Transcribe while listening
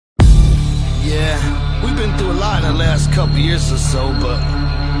we've been through a lot in the last couple years or so, but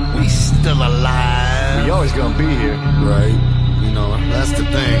we still alive. We always gonna be here. Right. You know, that's the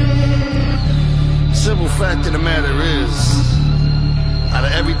thing. Simple fact of the matter is, out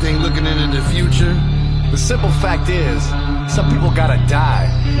of everything looking into the future, the simple fact is, some people gotta die.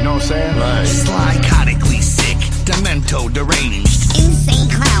 You know what I'm saying? Right. Psychotically sick, demento, deranged, insane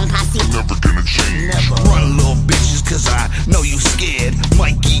clown posse. Never gonna change. Never. Run, little bitches, cause I know you scared.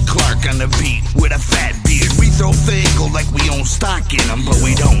 Mikey Clark on the beat with a fat beard. We throw fago like we own stock in them, but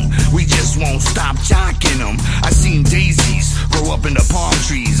we don't. We just won't stop jocking them. I seen daisies grow up into palm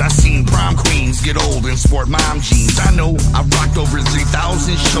trees. I seen prom queens get old and sport mom jeans. I know I rocked over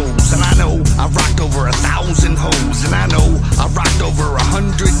 3,000 shows, and I know I rocked over 1,000 hoes, and I know I rocked over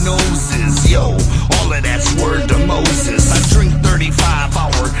 100 noses. Yo, all of that's word to Moses. I drink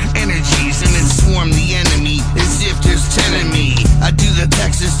 35-hour energies and then swarm the enemy as if there's 10 of me. I do the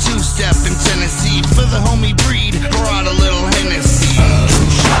Texas two-step in Tennessee for the homie breed. Pour out a little Hennessy.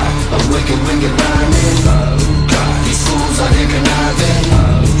 I'm wicked, wicked rhyming. These fools are here conniving.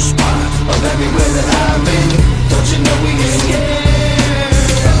 Spot of everywhere that I've been. Don't you know we ain't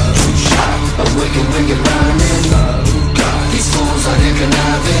I'm wicked, wicked rhyming. These fools are here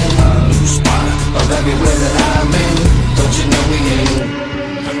conniving. Spot of everywhere that I've been. Don't you know we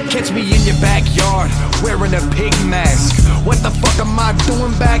ain't Catch me in your backyard, wearing a pig mask. What the fuck am I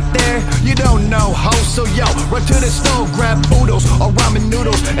doing back there? You don't know, ho, so yo, run to the stove, grab oodles or ramen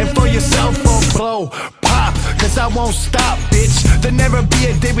noodles, and for your cell phone blow, pop, cause I won't stop, bitch. There'll never be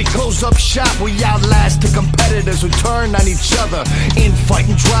a day we close up shop. We outlast the competitors who turn on each other.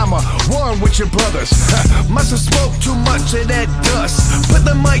 Infighting drama, warring with your brothers. Must have smoked too much of that dust. Put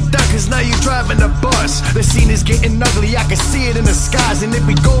the mic down cause now you're driving the bus. The scene is getting ugly, I can see it in the skies. And if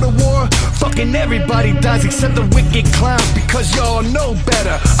we go to war, fucking everybody dies except the wicked clowns, because y'all know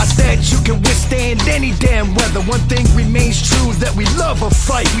better. I said you can withstand any damn weather. One thing remains true, that we love a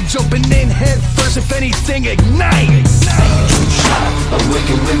fight. We jumping in head first, if anything, ignite. I'm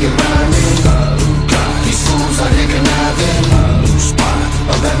wicked, wicked rhyming. These fools are here conniving. Spot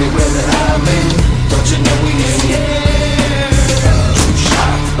of everywhere that I've been. Don't you know we ain't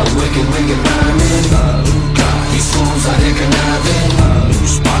I'm wicked, wicked rhyming. These fools are here conniving.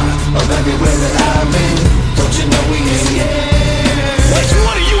 Spot of everywhere that I've been. Don't you know we ain't Which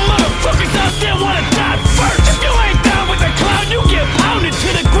one of you motherfuckers out there wanna die first? If you ain't down with the clown, you get pounded to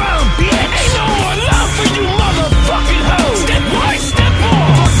the ground, bitch. Ain't no more love for you motherfucking hoes. Step one, step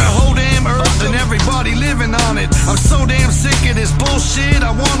on. Fuck the whole damn earth and everybody living on it. I'm so damn sick of this bullshit,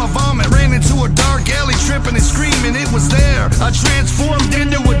 I wanna vomit. Ran into a dark alley, tripping and screaming, it was there. I transformed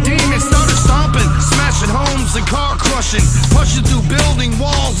into a demon, started stomping, smashing homes and car crushing, pushing through building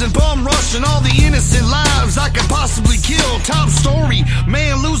walls and bum rushing all the innocent lives I could possibly kill. Top story,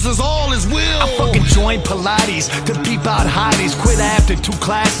 man loses all his will. I fucking joined Pilates to peep out hotties. Quit after 2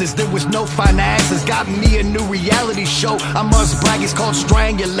 classes, there was no finances. Got me a new reality show, I must brag, it's called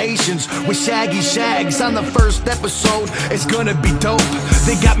Strangulations with Shaggy Shags. On the first episode, it's gonna be dope.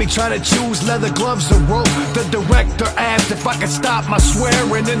 They got me trying to choose leather gloves or rope. The director asked if I could stop my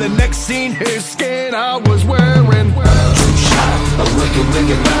swearing. In the next scene, his skin I was wearing. I'm wicked,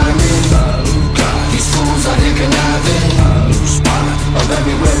 wicked rhyming. These fools are here conniving. Spot of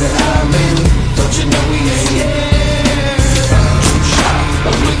everywhere that I've been. Don't you know we ain't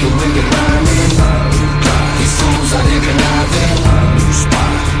I'm wicked, wicked rhyming. These fools are here conniving.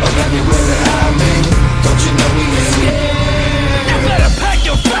 Spot of everywhere that I've been. Don't you know we ain't You better pack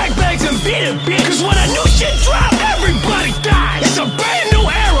your bag bags and beat it, bitch. Cause when a new shit drop, everybody dies. It's a brand new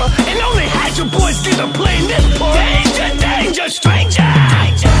era, and only half your boys get to play in this part. Danger, danger, stranger.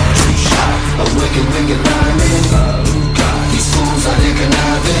 I'm wicked, wicked rhyming. These fools are here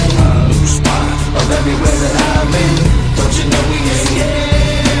conniving. Spot of everywhere that I've been. Don't you know we ain't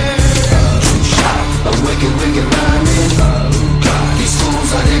I'm wicked, wicked rhyming. These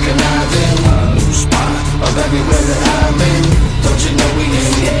fools are here conniving. Spot of everywhere that I've been. Don't you know we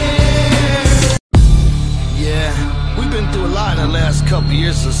ain't Yeah, we've been through a lot in the last couple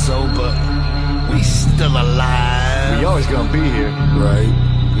years or so, but we still alive. We always gonna be here. Right.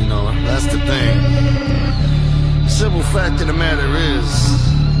 You know, that's the thing. Simple fact of the matter is,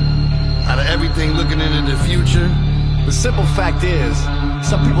 out of everything looking into the future, the simple fact is,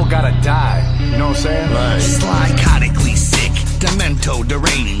 some people gotta die. You know what I'm saying? Right. Psychotically sick, demento,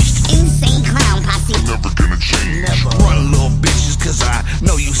 deranged, Insane clown posse. never gonna change. Never. Run, little bitches, cause I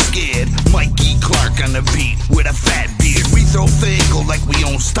know you scared. Mikey Clark on the beat with a fat beard. We throw fago like we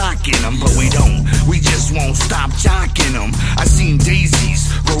own stock in them, but we don't. We just won't stop jocking them. I seen daisies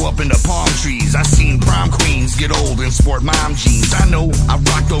grow up into palm trees. I seen prom queens get old and sport mom jeans. I know I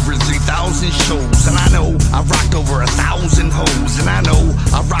rocked over 3,000 shows, and I know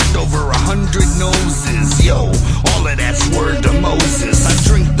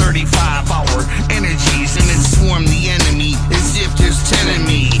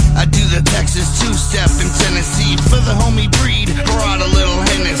Texas two-step in Tennessee. For the homie breed, brought a little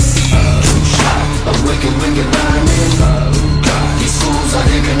Hennessy. True shot of wicked, wicked rhyming. These fools are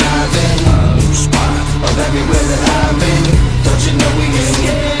here conniving. New spot of everywhere that I've been. Don't you know we ain't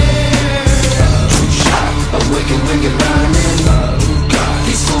True shot of wicked, wicked rhyming.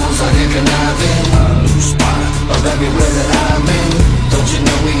 These fools are here conniving. New spot of everywhere that I've been. Don't you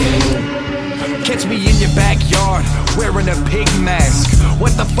know we ain't Catch me in your backyard, wearing a pig mask.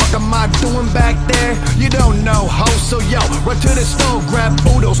 What the fuck am I doing back there? You don't know, ho, so yo, run to the stove, grab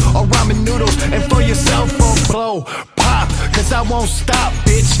oodles or ramen noodles, and for yourself a blow. Pop, cause I won't stop,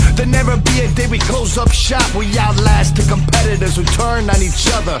 bitch. There'll never be a day we close up shop. We outlast the competitors who turn on each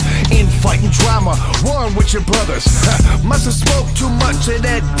other. Infighting drama, warring with your brothers. Must have smoked too much of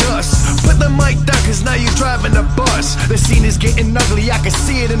that dust. Put the mic down, cause now you're driving the bus. The scene is getting ugly, I can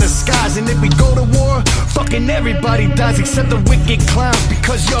see it in the skies. And if we go to war, fucking everybody dies except the wicked clowns,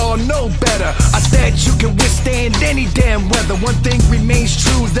 because y'all know better. I said you can withstand any damn weather. One thing remains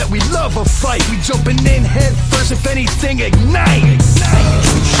true, that we love a fight. We jumping in head first, if anything, ignite.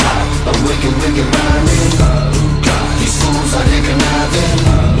 True shot of wicked, wicked rhyming. These fools are here conniving.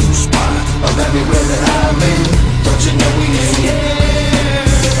 New spot of everywhere that I've been. Don't you know we ain't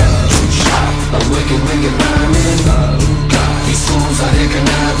True shot of wicked, wicked rhyming. These fools are here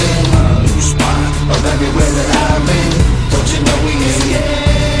conniving. New spot of everywhere that I've been. Don't you know we ain't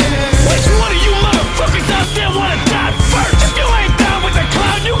Which one of you motherfuckers out there wanna die first? If you ain't down with the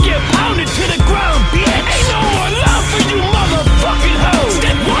clown, you get pounded to the ground, bitch. Ain't no more love for you motherfucking hoes.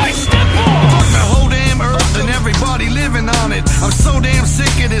 Step one, step on. Fuck the whole damn earth and everybody living on it. I'm so damn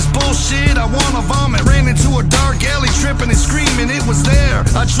sick of this bullshit, I wanna vomit. Ran into a dark alley, tripping and screaming, it was there.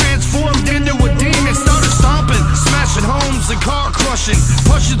 I transformed into a demon, started stomping, smashing homes and car crushing,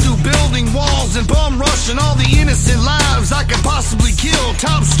 pushing through building walls and bum rushing all the innocent lives I could possibly kill.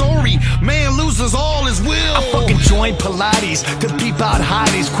 Top story, man loses all his will. I fucking joined Pilates to peep out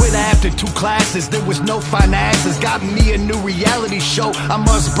hotties. Quit after 2 classes, there was no finances. Got me a new reality show, I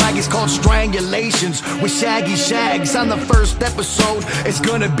must brag, it's called Strangulations with Shaggy Shags. On the first episode, it's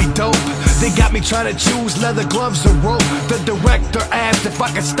gonna be dope. They got me trying to choose leather gloves or rope. The director asked if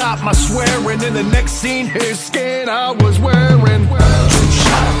I could stop my swearing. In the next scene, his skin I was wearing. True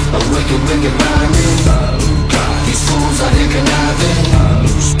shot of wicked, wicked rhyming. These fools are here conniving.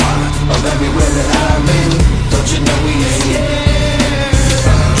 New spot of everywhere that I've been. Don't you know we ain't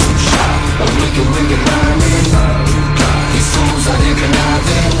True shot of wicked, wicked rhyming. These fools are here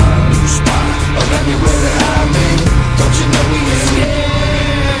conniving. New spot of everywhere that I've been. Don't you know we ain't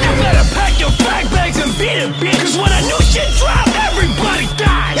You better pack your bags and beat it, bitch. Cause when a new shit drop, everybody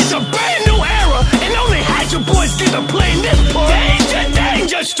dies. It's a brand new era, and only half your boys get to play in this part. Danger,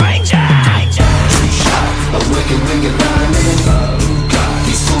 danger, stranger. True shot of wicked, wicked rhyming.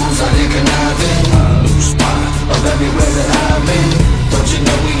 These fools are here conniving. New spot of everywhere that I've been. Don't you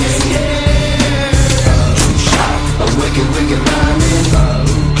know we ain't True shot of wicked, wicked rhyming.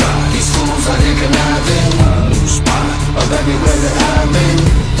 These fools are here conniving. New spot of everywhere that I've been.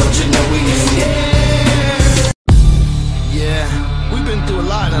 Don't you know we ain't Yeah, we've been through a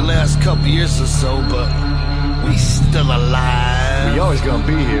lot in the last couple years or so, but we still alive. We always gonna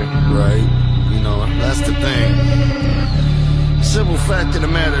be here. Right, you know, that's the thing. Simple fact of the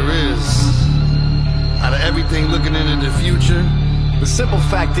matter is, out of everything looking into the future, The simple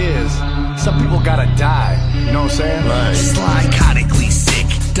fact is, some people gotta die. You know what I'm saying? right. Psychotically sick,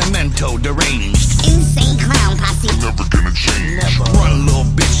 demento deranged. Insane clown posse. Never gonna change. Run, little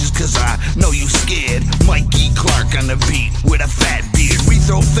bitches, cause I know you scared. Mikey Clark on the beat with a fat beard. We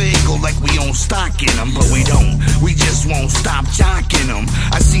throw Fagel like we own stock in them, but we don't. We just won't stop jocking them.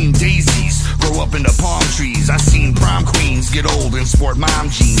 I seen daisies grow up into palm trees. I seen prom queens get old and sport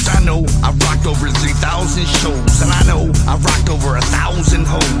mom jeans. I know I rocked over 3,000 shows, and I know I rocked over 1,000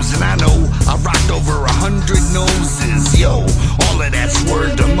 hoes, and I know I rocked over 100 noses. Yo, all of that's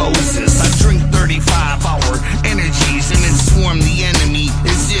word to Moses. I drink 35-hour energies and then swarm the enemy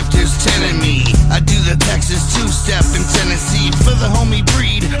as if there's 10 of me. I do the Texas two-step in Tennessee. For the homie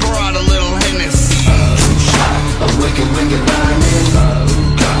breed, brought a little Hennessy. True shot of wicked, wicked rhyming.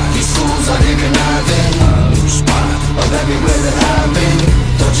 These fools are here conniving. New spot of everywhere that I've been.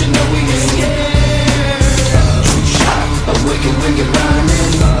 Don't you know we ain't True shot of wicked, wicked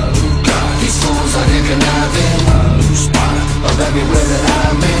rhyming. These fools are here conniving. New spot of everywhere that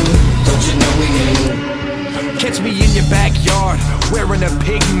I've been. Don't you know we ain't Catch me in your backyard, wearing a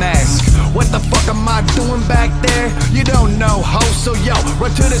pig mask. What the fuck am I doing back there? You don't know, ho, so yo,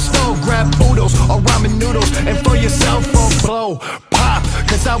 run to the stove, grab oodles or ramen noodles, and for yourself a blow. Pop,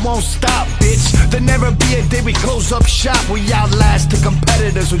 cause I won't stop, bitch. There'll never be a day we close up shop. We outlast the competitors.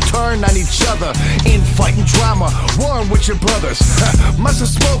 competitors who turn on each other. Infighting drama, warring with your brothers. Must have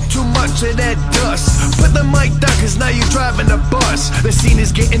smoked too much of that dust. Put the mic down, cause now you're driving a bus. The scene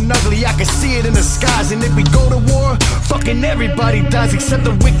is getting ugly, I can see it in the skies. And if we go to war, fucking everybody dies except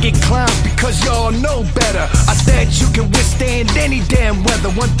the wicked clowns, because y'all know better. I said you can withstand any damn weather.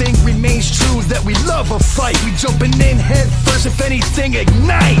 One thing remains true, that we love a fight. We jumping in head first, if anything,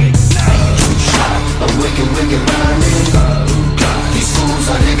 ignite. A wicked, wicked rhyming. These fools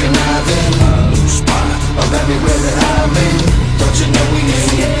are they conniving. Spot of everywhere that I've been. Don't you know we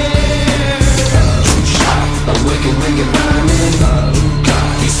ain't? A wicked, wicked rhyming.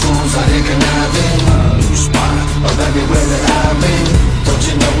 These fools are they conniving. Spot of everywhere that I've been. Don't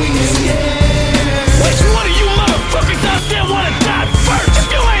you know we ain't? Which one of you motherfuckers out there wanna die first? If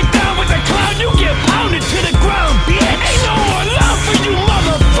you ain't down with the clown, you get pounded to the ground, bitch. Ain't no more love for you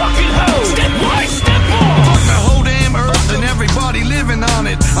motherfucking hoes. Step one, step on. Fuck the whole damn earth and everybody living on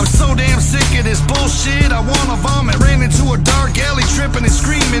it. I'm so damn sick of this bullshit, I wanna vomit. Ran into a dark alley, tripping and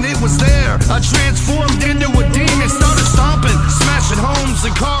screaming, it was there. I transformed into a demon, started stomping, smashing homes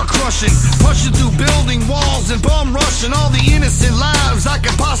and car crushing, pushing through building walls and bum rushing all the innocent lives I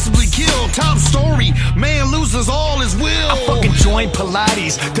could possibly kill. Top story, man loses all his will. I fucking joined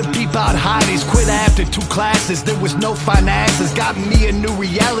Pilates to peep out hotties. Quit after 2 classes, there was no finances. Got me a new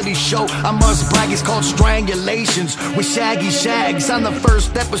reality show, I must brag, it's called Strangulations with Shaggy Shags. On the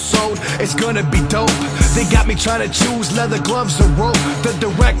first episode, it's gonna be dope. They got me trying to choose leather gloves or rope. The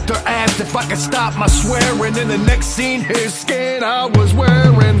director asked if I could stop my swearing. In the next scene, his skin I was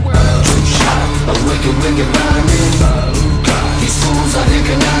wearing. A wicked, wicked rhyming. These fools are they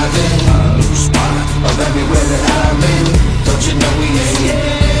conniving. Spot of everywhere that I've been. Don't you know we ain't?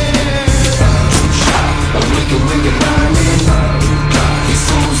 A wicked, wicked rhyming. These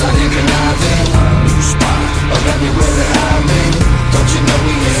fools are they conniving. Spot of everywhere that I've been. Don't you know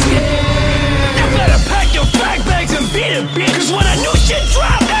we ain't? You better pack your bags and beat it, bitch. Cause when a new shit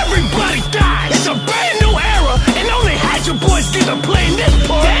drop, everybody dies. It's a brand new era, and only half your boys get to play in this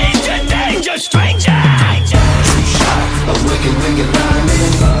part. Danger, danger, stranger. A wicked, wicked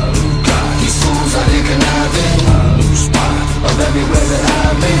rhyming. These fools are they conniving. Spot of everywhere that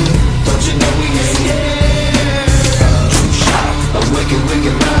I've been. Don't you know we ain't? A wicked,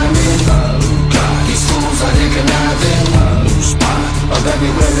 wicked rhyming. These fools are they conniving. Spot of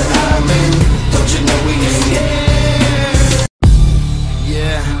everywhere that I've been. Don't you know we ain't?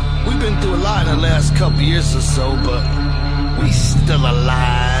 Yeah, we've been through a lot in the last couple years or so, but we still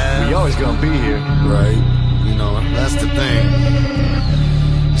alive. We always gonna be here. Right. You know, that's the thing.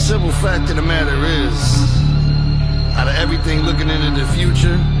 Simple fact of the matter is, out of everything looking into the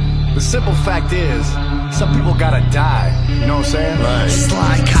future, The simple fact is, some people gotta die. You know what I'm saying? right.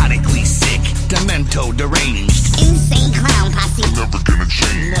 Psychotically sick, demento deranged. Insane clown posse. Never gonna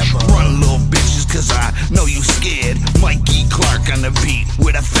change. Run, little bitches, cause I know you scared. Mikey Clark on the beat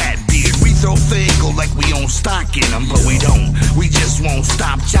with a fat beard. We throw Fagel like we own stock in them, but we don't. We just won't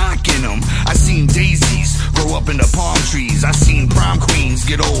stop jocking them. I seen daisies grow up into palm trees. I seen prom queens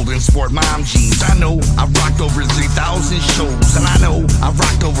get old and sport mom jeans. I know I rocked over 3,000 shows, and I know I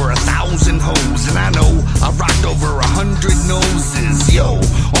rocked over 1,000 hoes, and I know I rocked over 100 noses. Yo,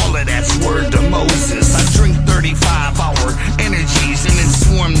 all of that's word to Moses. I drink 35-hour energies and then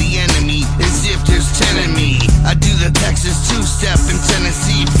swarm the enemy as if there's 10 of me. I do the Texas two-step in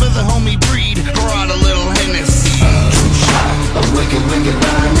Tennessee for the homie breed. Pour out a little Hennessy. A wicked, wicked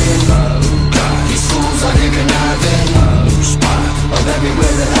rhyming. These fools are they conniving. Spot of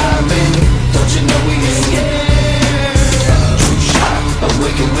everywhere that I've been. Don't you know we ain't? A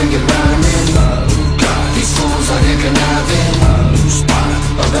wicked, wicked rhyming. These fools are they conniving. Spot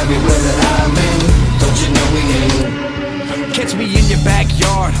of everywhere that I've been. Don't you know we ain't? Catch me in your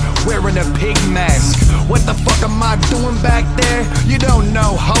backyard, wearing a pig mask. What the fuck am I doing back there? You don't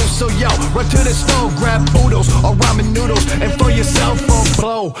know, ho, so yo, run to the stove, grab oodles or ramen noodles, and for your cell phone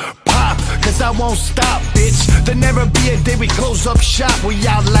blow, pop, cause I won't stop, bitch. There'll never be a day we close up shop. We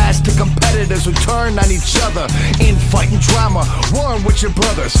outlast the competitors who turn on each other. Infighting drama, warring with your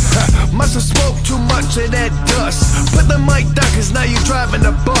brothers. Must have smoked too much of that dust. Put the mic down, cause now you're driving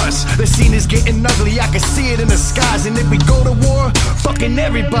a bus. The scene is getting ugly, I can see it in the skies. And if we go to war, fucking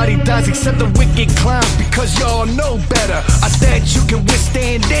everybody dies except the wicked clowns, because y'all know better. I said you can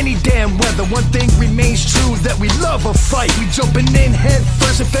withstand any damn weather. One thing remains true, that we love a fight. We jumping in head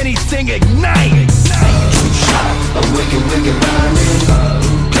first, if anything, ignite. A wicked, wicked rhyming.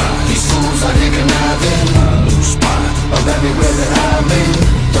 These fools are they conniving. Spot of everywhere that I've been.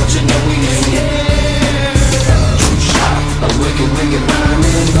 Don't you know we ain't? A wicked, wicked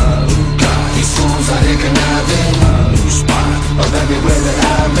rhyming. These fools are they conniving. Spot of everywhere everywhere that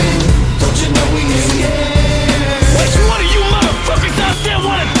I've been. Don't you know we ain't scared? Which one of you motherfuckers out there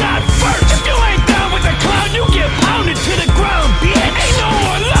wanna die first? If you ain't down with the clown, you get pounded to the ground, bitch. Ain't no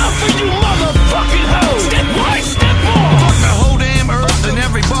more love for you motherfucking hoes. Step one, step on. Fuck the whole damn earth and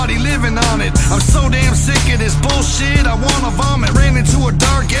everybody living on it. I'm so damn sick of this bullshit, I wanna vomit. Ran into a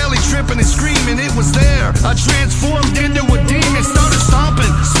dark alley, tripping and screaming, it was there. I transformed into a demon, started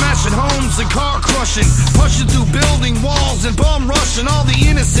stomping, smashing homes and car crushing, pushing through building walls and bum rushing all the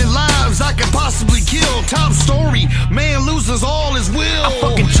innocent lives I could possibly kill. Top story, man loses all his will. I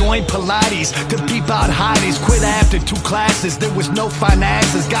fucking joined Pilates to peep out hotties. Quit after 2 classes, there was no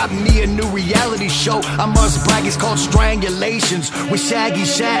finances. Got me a new reality show, I must brag, it's called Strangulations with Shaggy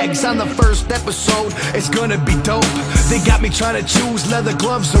Shags. On the first episode, it's gonna be dope. They got me trying to choose leather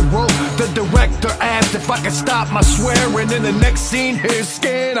gloves or rope. The director asked if I could stop my swearing. In the next scene, his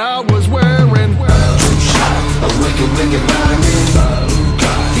skin I was wearing. A wicked, wicked rhyming.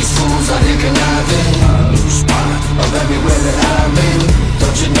 These fools out here conniving. Spot of everywhere that I've been.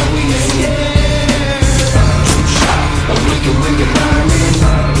 Don't you know we ain't scared? A wicked, wicked rhyming.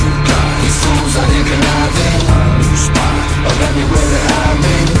 These fools out here conniving. Spot of everywhere that I've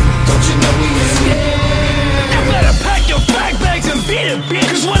been. Don't you know we ain't scared? You better pack your bags and beat it, bitch.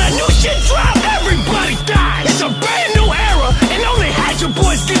 Cause when a new shit drop, everybody dies. It's a brand new era, and only half your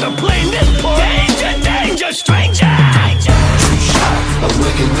boys get to play this part. Danger, danger, stranger. A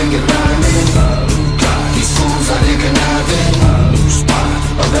wicked, wicked rhyming. These fools out here conniving. Spot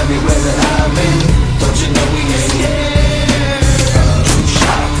of everywhere that I've been. Don't you know we ain't scared?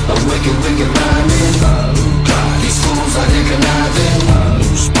 A wicked, wicked rhyming. These fools out here conniving.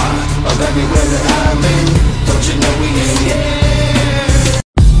 Spot of everywhere that I've been. Don't you know we ain't scared?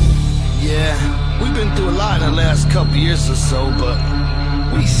 Yeah, we've been through a lot in the last couple years or so, but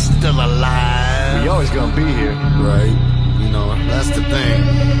we still alive. We always gonna be here. Right, you know, that's the thing.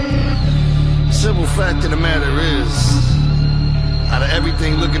 Simple fact of the matter is, out of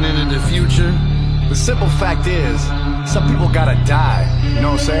everything looking into the future, The simple fact is, some people gotta die. You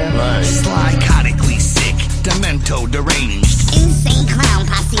know what I'm saying? right. Psychotically sick, demento deranged. Insane clown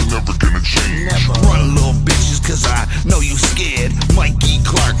posse. Never gonna change. Never. Run, little bitches, cause I know you scared. Mikey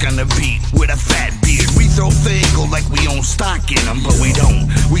Clark on the beat with a fat beard. We throw Fagel like we own stock in them, but we don't.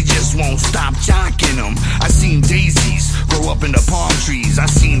 We just won't stop jocking them. I seen daisies grow up into palm trees. I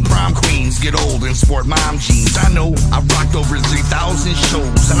seen prom queens get old and sport mom jeans. I know I rocked over 3,000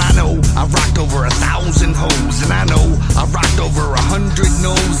 shows, and I know I rocked over 1,000 hoes, and I know I rocked over 100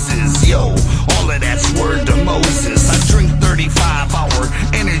 noses. Yo, all of that's word to Moses. I drink 35-hour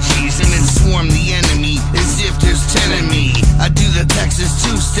energies and then swarm the enemy as if there's 10 of me. I do the Texas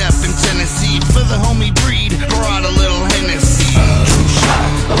two-step in Tennessee for the homie breed. Pour out a little Hennessy.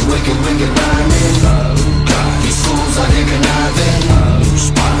 A wicked, wicked rhyming. These fools out here conniving.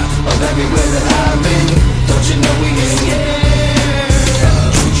 Spot of everywhere that I've been. Don't you know we ain't scared?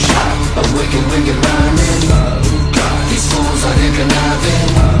 A wicked, wicked rhyming. These fools out here conniving.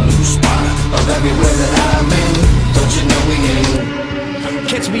 Spot of everywhere that I've been. Don't you know we ain't.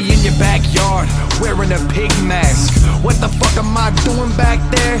 Catch me in your backyard, wearing a pig mask. What the fuck am I doing back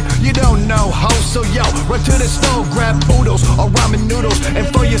there? You don't know, ho, so yo, run to the stove, grab oodles or ramen noodles, and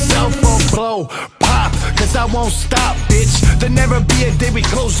for your cell phone, blow, pop, cause I won't stop, bitch. There'll never be a day we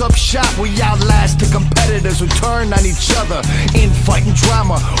close up shop. We outlast the competitors who turn on each other. Infighting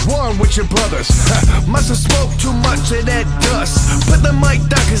drama, warring with your brothers. Must have smoked too much of that dust. Put the mic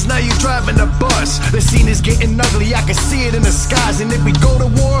down, cause now you're driving the bus. The scene is getting ugly, I can see it in the skies. And if we go to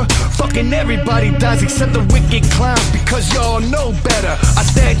war, fucking everybody dies except the wicked clowns, because y'all know better. I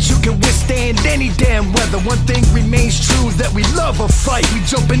said you can withstand any damn weather. One thing remains true, that we love a fight. We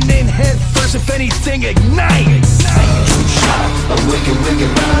jumping in head first, if anything, ignite. A wicked,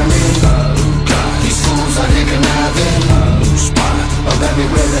 wicked rhyming. These fools out here conniving. Spot of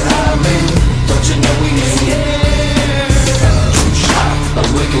everywhere that I've been. Don't you know we ain't scared? A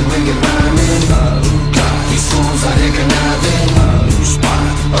wicked, wicked rhyming. These fools out here conniving. Spot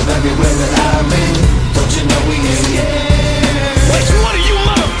of everywhere that I've been. Don't you know we ain't scared? Which one of you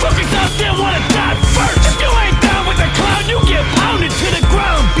motherfuckers out there wanna die first? If you ain't down with the clown, you get pounded to the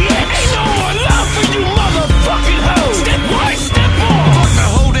ground, bitch. Ain't no more love for you motherfucking hoes. Step one, step on. Fuck the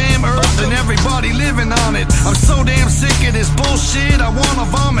whole damn earth and everybody living on it. I'm so damn sick of this bullshit, I wanna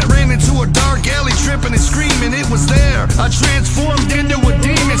vomit. Ran into a dark alley, tripping and screaming, it was there. I transformed into a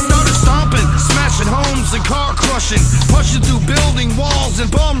demon, started stomping, smashing homes and car crushing, pushing through building walls and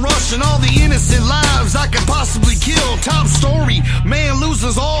bum rushing all the innocent lives I I could possibly kill. Top story, man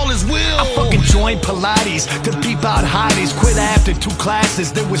loses all his will. I fucking joined Pilates to peep out hotties. Quit after 2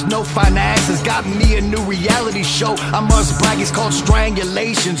 classes, there was no finances. Got me a new reality show, I must brag, it's called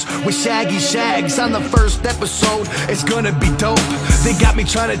Strangulations with Shaggy Shags. On the first episode, it's gonna be dope. They got me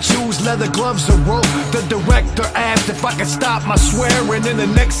trying to choose leather gloves or rope. The director asked if I could stop my swearing. In the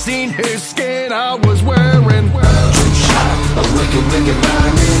next scene, his skin I was wearing. True shot, a wicked, wicked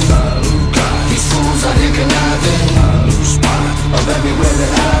rhyming. These fools are here conniving. Spot of everywhere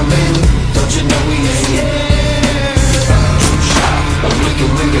that I'm in. Don't you know we ain't? True shot, a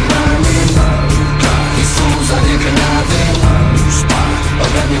wicked, wicked rhyming. These fools are here conniving. Spot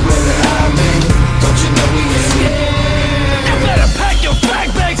of everywhere that I'm in. Don't you know we ain't? You better pack your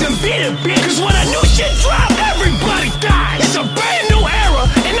bags and beat it, bitch. Cause when a new shit drop, everybody dies. It's a brand new era,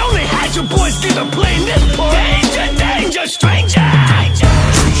 and only half your boys get to play in this part. Danger, danger, stranger.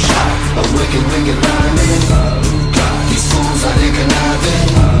 True shot, a wicked, wicked rhyming. These fools are here conniving.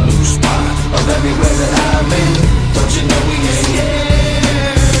 Spot of everywhere that I'm in. Don't you know we ain't?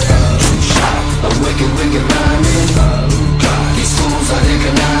 True shot, a wicked, wicked rhyming. These fools are here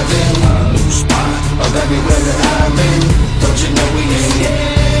conniving. Spot of everywhere that I'm in. Don't you know we ain't?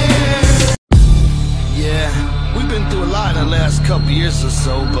 Yeah, we've been through a lot in the last couple years or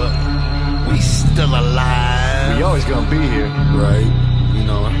so, but we still alive. We always gonna be here. Right, you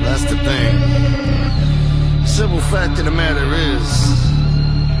know, that's the thing. Simple fact of the matter is,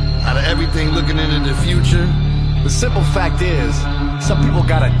 out of everything looking into the future, The simple fact is, some people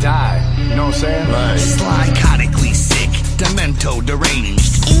gotta die. You know what I'm saying? right. Psychotically sick, demento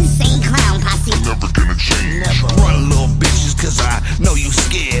deranged. Insane clown posse. Never gonna change. Run, little bitches, cause I know you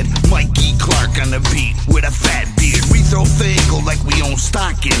scared. Mikey Clark on the beat with a fat beard. We throw Fagel like we own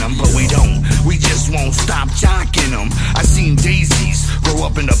stock in them, but we don't. We just won't stop jocking them. I seen daisies grow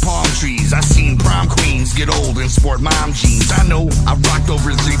up into palm trees. I seen prom queens get old and sport mom jeans. I know I rocked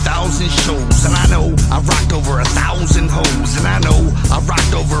over 3,000 shows, and I know I rocked over 1,000 hoes, and I know I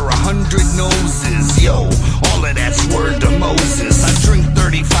rocked over 100 noses. Yo, all of that's word to Moses. I drink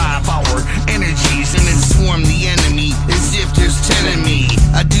 35-hour energies and then swarm the enemy as if there's 10 of me.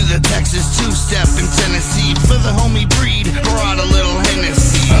 I do the Texas two-step in Tennessee for the homie breed. Pour out a little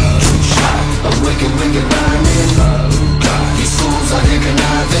Hennessy. True shot, a wicked, wicked rhyming. These fools are here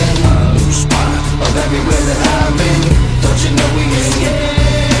conniving. Spot of everywhere that I'm in. Don't you know we ain't?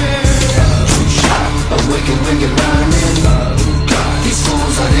 True shot, a wicked, wicked rhyming. These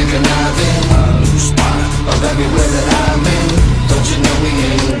fools are here conniving. Spot of everywhere that I'm in. Don't you know we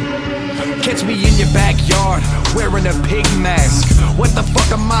ain't? Catch me in your backyard, wearing a pig mask. What the fuck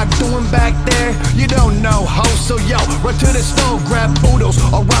am I doing back there? You don't know, ho, so yo, run to the stove, grab oodles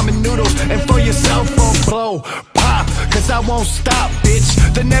or ramen noodles, and for your cell phone, blow, pop, cause I won't stop, bitch.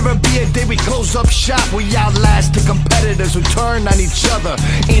 There'll never be a day we close up shop. We outlast the competitors who turn on each other,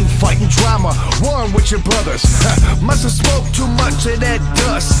 infighting drama, warring with your brothers. Must have smoked too much of that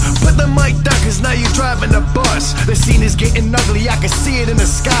dust. Put the mic down, cause now you're driving the bus. The scene is getting ugly, I can see it in the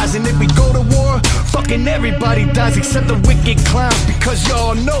skies. And if we go to war, fucking everybody dies except the wicked clowns, because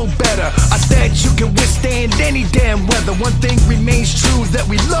y'all know better. I said you can withstand any damn weather. One thing remains true, that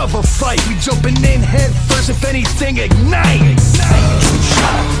we love a fight. We jumping in head first, if anything, ignite. True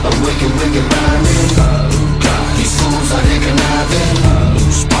shot, a wicked, wicked rhyming. These fools are here conniving.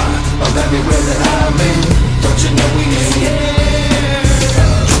 Spot of everywhere that I'm in. Don't you know we ain't?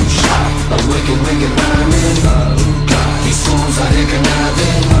 True shot, a wicked, wicked rhyming. These fools are here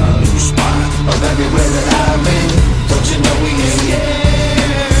conniving. Spot of everywhere that I'm in. Don't you know we ain't?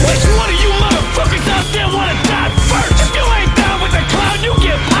 Which one of you motherfuckers out there wanna die first? If you ain't down with the clown, you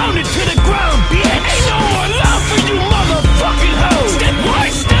get pounded to the ground, bitch. Ain't no more love for you motherfucking hoes. Step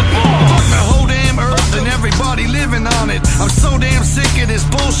one, step on. Fuck the whole damn earth and everybody living on it. I'm so damn sick of this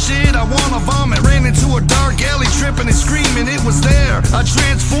bullshit, I wanna vomit. Ran into a dark alley, tripping and screaming, it was there. I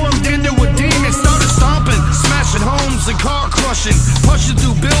transformed into a demon, started stomping, smashing homes and car crushing, pushing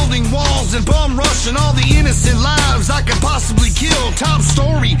through building walls and bum rushing all the innocent lives I could possibly kill. Top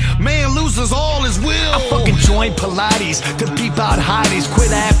story, man loses all his will. I fucking joined Pilates to peep out hotties.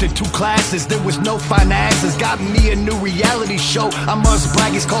 Quit after 2 classes, there was no finances. Got me a new reality show, I must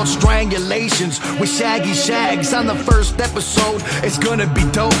brag, it's called Strangulations with Shaggy Shags. On the first episode, it's gonna be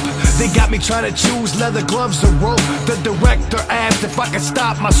dope. They got me trying to choose leather gloves or rope. The director asked if I could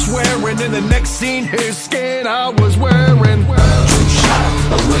stop my swearing. In the next scene, his skin I was wearing. True shot,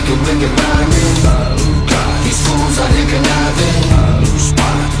 a wicked, wicked rhyming. These fools are here conniving.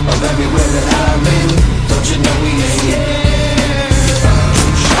 Spot of everywhere that I'm in. Don't you know we ain't?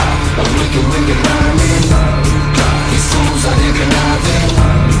 True shot, a wicked, wicked rhyming. These fools are here conniving.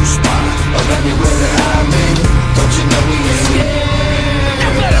 Spot of everywhere that I'm in.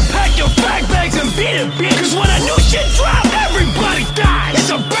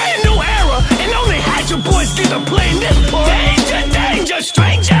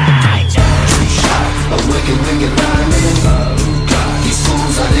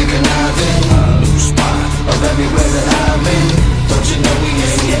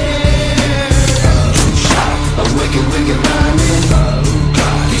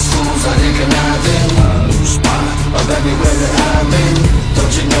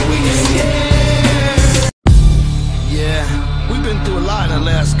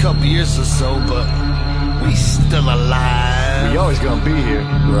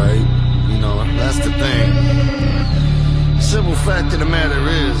 Right? You know, that's the thing. Simple fact of the matter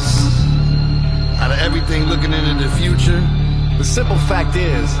is, out of everything looking into the future, the simple fact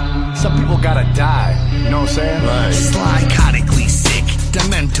is, some people gotta die. You know what I'm saying? right. Psychotically sick,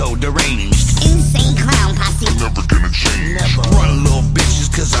 demento deranged. Insane clown posse. Never gonna change. Never. Run little bitches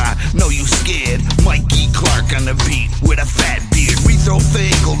cause I know you scared. Mikey Clark on the beat with a fat beard. We throw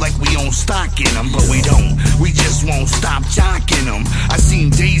fago like we own stock in them, but we don't. We just won't stop jocking them. I seen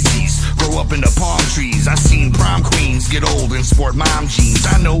daisies grow up into palm trees. I seen prom queens get old and sport mom jeans.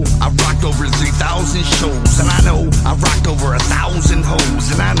 I know I rocked over 3,000 shows, and I know I rocked over 1,000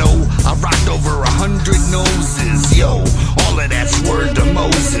 hoes, and I know I rocked over 100 noses. Yo, all of that's word to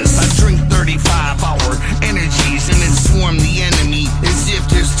Moses. I drink 35-hour energies and then swarm the enemy as if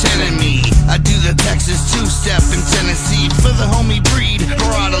there's 10 of me. I do the Texas two-step in Tennessee for the homie breed.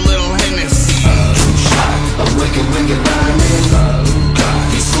 Pour out a little Hennessy. A wicked, wicked rhyming.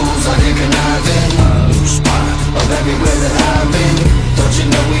 These fools are here conniving. Spot of everywhere that I've been. Don't you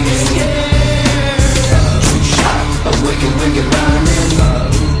know we ain't a wicked, wicked rhyming.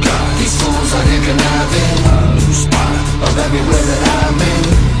 These fools are here conniving. Spot of everywhere that I've been.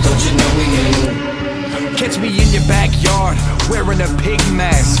 Don't you know we ain't. Catch me in your backyard, wearing a pig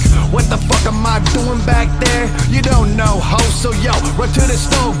mask. What the fuck am I doing back there? You don't know, ho, so yo, run to the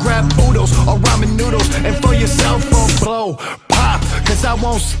stove, grab oodles or ramen noodles, and for yourself a blow. Pop, cause I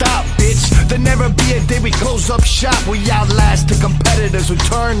won't stop, bitch. There'll never be a day we close up shop. We outlast the competitors who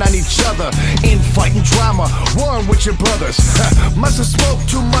turn on each other. Infighting drama, warring with your brothers. Must have smoked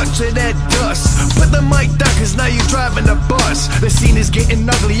too much of that dust. Put the mic down cause now you're driving the bus. The scene is getting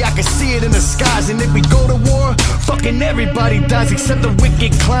ugly, I can see it in the skies. And if we go to war, fucking everybody dies except the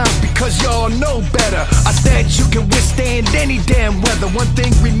wicked clowns, because y'all know better. I said you can withstand any damn weather. One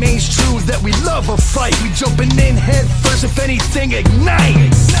thing remains true, that we love a fight. We jumping in head first, if anything, ignite.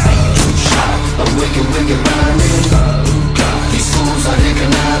 A wicked, wicked rhyming. These fools are here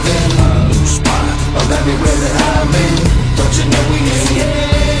conniving. Spot of everywhere that I've been. Don't you know we ain't.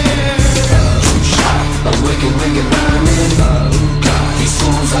 A wicked, wicked rhyming. These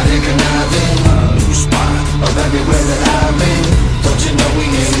fools are here conniving. Spot of everywhere that I've been. Don't you know we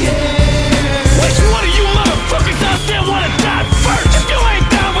ain't. Which one of you motherfuckers out there wanna die first? If you ain't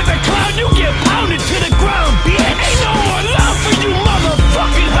down with the clown, you get pounded to the ground, bitch. Ain't no more love for you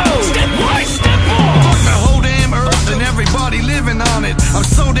motherfucking hoes. Step one, step on. Fuck the whole damn earth and everybody living on it. I'm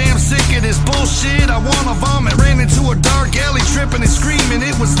so damn sick of this bullshit, I wanna vomit. Ran into a dark alley, tripping and screaming,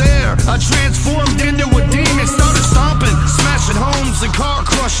 it was there. I transformed into a demon, started stomping, smashing homes and car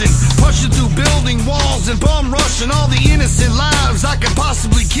crushing, pushing through building walls and bum rushing all the innocent lives I could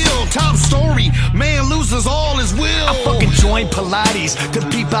possibly kill. Top story, man loses all his will. I fucking joined Pilates to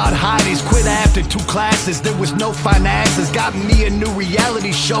peep out hotties. Quit after 2 classes, there was no finances. Got me a new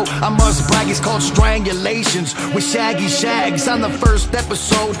reality show, I must brag, it's called Strangulations with Shaggy Shags. On the first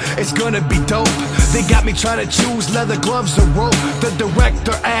episode, it's gonna be dope. They got me trying to choose leather gloves or rope. The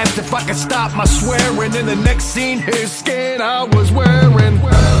director asked if I could stop my swearing. In the next scene, his skin I was wearing.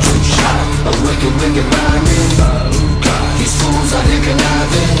 A wicked, wicked rhyming. These fools are here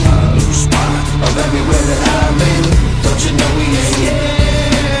conniving. Spot of everywhere that I've been. Don't you know we ain't.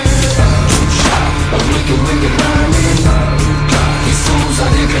 A wicked, wicked rhyming. These fools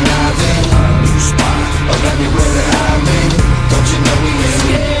are here conniving. Spot of everywhere that I've been. Don't you know we ain't.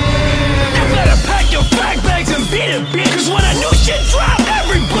 You better pack your bags and beat it, bitch. Cause when a new shit drop,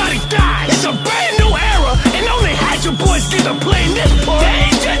 everybody dies. It's a brand new era, and only half your boys get to play in this part.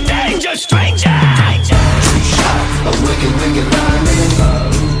 Danger, danger, stranger. A wicked, wicked rhyming.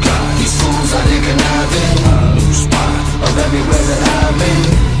 These fools are here conniving. Spot of everywhere that I've been.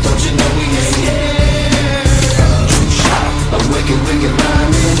 Don't you know we ain't. A wicked, wicked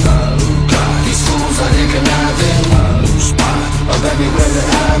rhyming. These fools are here conniving. Spot of everywhere that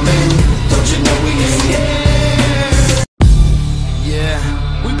I've been. Don't you know we ain't. Yeah,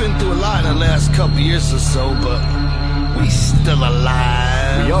 we've been through a lot in the last couple years or so, but we still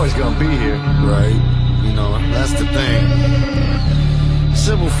alive. We always gonna be here. Right? You know, that's the thing.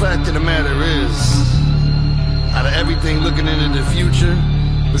 Simple fact of the matter is, out of everything looking into the future,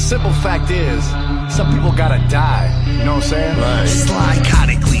 The simple fact is, some people gotta die. You know what I'm saying? right.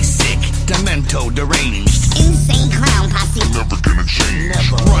 Psychotically sick, demento deranged. Insane clown posse. Never gonna change.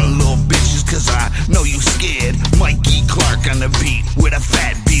 Never. Run little bitches cause I know you scared. Mikey Clark on the beat with a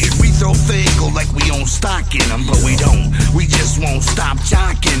fat beard. We throw fago like we own stock in them, but we don't. We just won't stop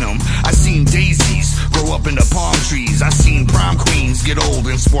jocking them. I seen daisies grow up into palm trees. I seen prom queens get old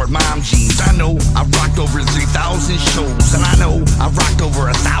and sport mom jeans. I know I rocked over 3,000 shows, and I know I rocked over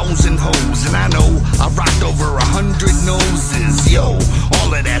 1,000 hoes, and I know I rocked over 100 noses. Yo,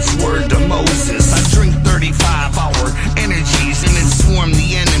 all of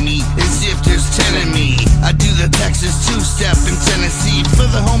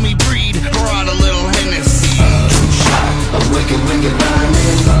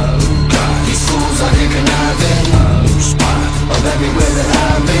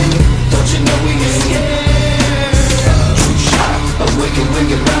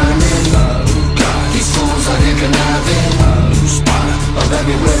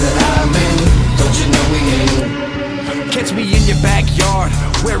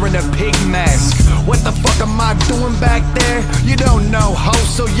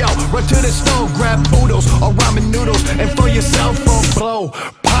run to the store, grab oodles or ramen noodles, and for your cell phone, blow,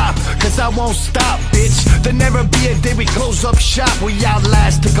 pop, cause I won't stop, bitch. There'll never be a day we close up shop. We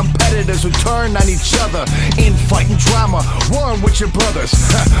outlast the competitors who turn on each other. Infighting drama, warring with your brothers.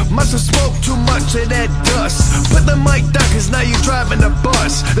 Must have spoke too much of that dust. Put the mic down, cause now you're driving the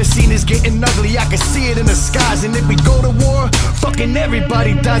bus. The scene is getting ugly, I can see it in the skies. And if we go to war, fucking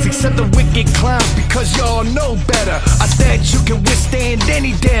everybody dies except the wicked clowns, because y'all know better. I said you can withstand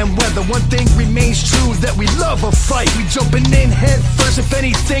any damn weather. One thing remains true, that we love a fight. We jumping in head first, if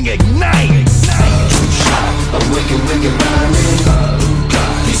anything, ignite. A wicked, wicked rhyming.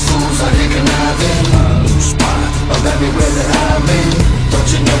 These fools are they conniving. Spot of everywhere that I've been. Don't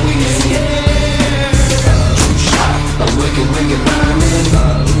you know we ain't here? A wicked, wicked rhyming.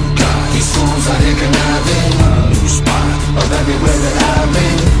 These fools are they conniving. Spot of everywhere that I've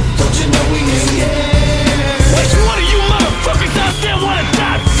been. Don't you know we ain't here? Which one of you motherfuckers out there wanna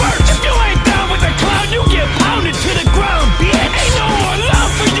die first? If you ain't down with the clown, you get pounded to the ground, bitch. Ain't no more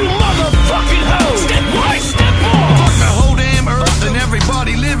love for you motherfucking hoes. Step one, step more. Fuck the whole damn earth and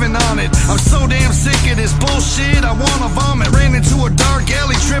everybody living on it. I'm so damn sick of this bullshit, I wanna vomit. Ran into a dark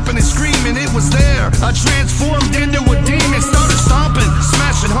alley, tripping and screaming, it was there. I transformed into a demon, started stomping,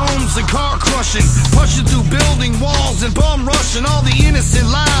 smashing homes and car crushing, pushing through building walls and bum rushing all the innocent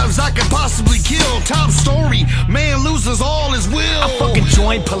lives I could possibly kill. Top story, man loses all his will. I fucking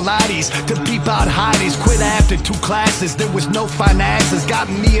joined Pilates to peep out hotties. Quit after 2 classes, there was no finances. Got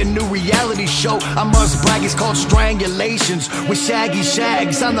me a new reality show, I must brag, it's called Strangulations with Shaggy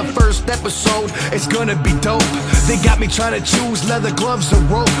Shags. On the first episode, it's gonna be dope. They got me trying to choose leather gloves or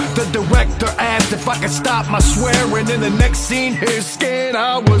rope. The director asked if I could stop my swearing. In the next scene, his skin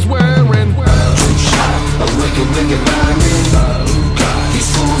I was wearing. A wicked, wicked rhyming. These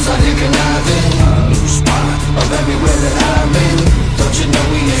fools are they conniving. Spot of everywhere that I've been. Don't you know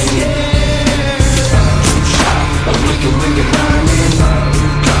we ain't here? A wicked, wicked rhyming.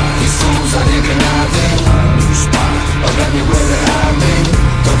 These fools are they conniving. Spot of everywhere that I've been.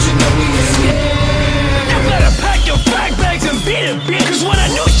 Don't you know we ain't here? You better pack your bags and beat it, bitch. Cause when a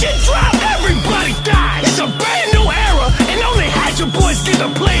new shit drop, everybody dies. It's a brand new era, and only Hatcher boys get to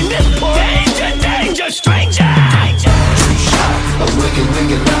play in this part. Danger, danger, stranger. A wicked,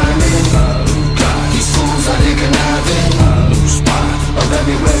 wicked rhyming. These fools are they conniving. Spot of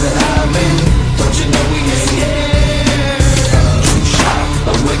everywhere that I've been. Don't you know we ain't here?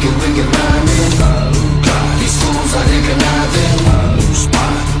 A wicked, wicked rhyming. These fools are they conniving.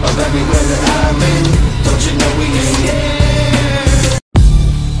 Spot of everywhere that I've been. Don't you know we ain't here?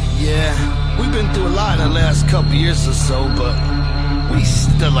 Yeah, we've been through a lot in the last couple years or so, but we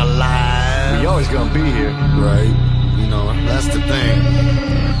still alive. We always gonna be here. Right, you know, that's the thing.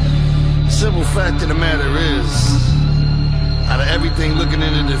 Simple fact of the matter is, out of everything looking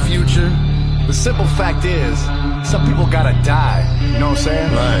into the future, The simple fact is, some people gotta die. You know what I'm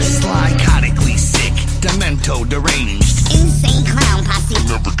saying? right. Psychotically sick, demento deranged. Insane clown posse.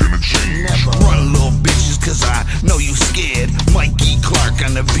 Never gonna change. Run, little bitches, cause I know you scared. Mikey Clark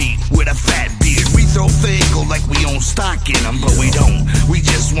on the beat with a fat beard. We throw fago like we own stock in them, but we don't. We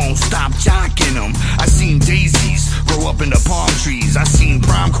just won't stop jocking them. I seen daisies grow up into palm trees. I seen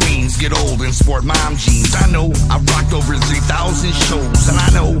prom queens get old and sport mom jeans. I know I rocked over 3,000 shows, and I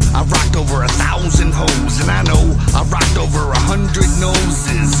know I rocked over 1,000 hoes, and I know I rocked over 100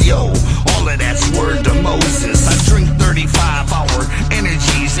 noses. Yo, all of that's word to Moses. I drink 35-hour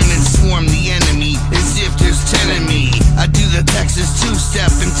energies and then swarm the enemy as if there's 10 of me. I do the Texas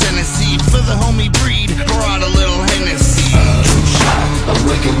two-step in Tennessee for the homie breed. Pour out a little Hennessy. A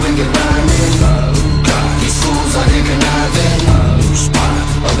wicked, wicked rhyming. These fools are they conniving. Spot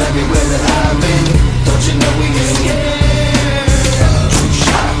of everywhere that I've been. Don't you know we ain't here?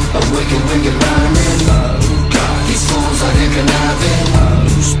 A wicked, wicked rhyming. These fools are they conniving.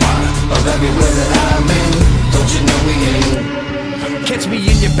 Spot of everywhere that I've been. Don't you know we ain't? Catch me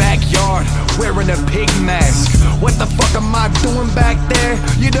in your backyard, wearing a pig mask. What the fuck am I doing back there?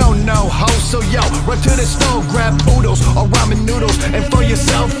 You don't know, ho, so yo, run to the stove, grab oodles or ramen noodles, and for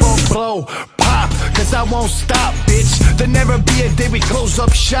yourself a blow, pop, cause I won't stop, bitch. There'll never be a day we close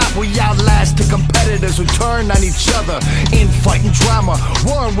up shop. We outlast the competitors who turn on each other. Infighting drama,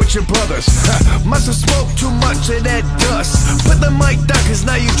 warring with your brothers. Must have smoked too much of that dust. Put the mic down, cause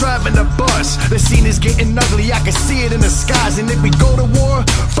now you're driving the bus. The scene is getting ugly, I can see it in the skies. And if we go to war,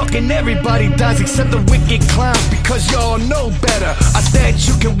 fucking everybody dies except the wicked clowns, because y'all know better. I said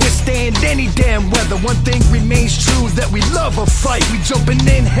you can withstand any damn weather. One thing remains true, that we love a fight. We jumping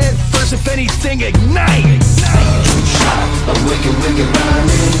in head first, if anything, ignite. A wicked, wicked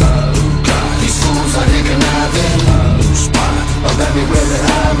rhyming. These fools are they conniving. Spot of everywhere that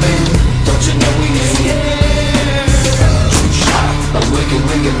I've been. Don't you know we ain't true shot of wicked,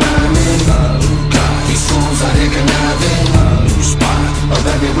 wicked rhyming. These fools out here conniving. New spot of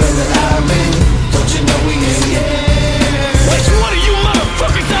everywhere that I've been. Don't you know we ain't Which one of you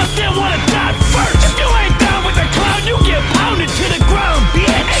motherfuckers out there wanna die first? If you ain't down with the clown, you get pounded to the ground, bitch.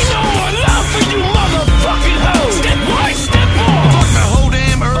 Ain't no more love for you motherfucking hoes. Step one, step on. Fuck the whole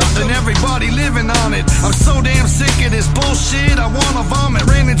damn earth and everybody living on it. I'm so damn sick of this bullshit, I wanna vomit.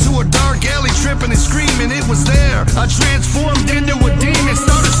 Ran into a dark alley, tripping and screaming, it was there. I transformed into a demon,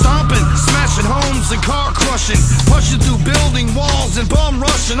 started stomping, smashing homes and car crushing, pushing through building walls and bum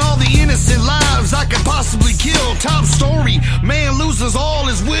rushing all the innocent lives I could possibly kill. Top story, man loses all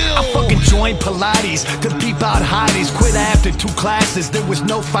his will. I fucking joined Pilates to peep out hotties. Quit after 2 classes, there was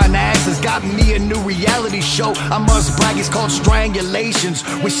no finances. Got me a new reality show, I must brag, it's called Strangulations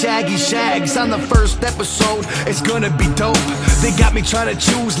with Shaggy Shags. On the first episode, it's gonna be dope. They got me trying to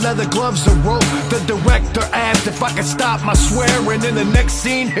choose leather gloves or rope. The director asked if I could stop my swearing. In the next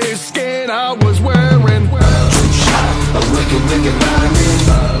scene, his skin I was wearing. true shot of wicked, wicked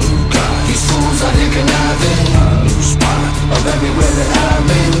rhyming. These fools out here conniving. New spot of everywhere that I've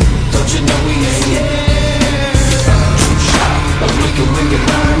been. Don't you know we ain't true shot of wicked, wicked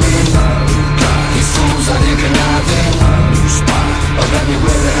rhyming. These fools out here conniving. New spot of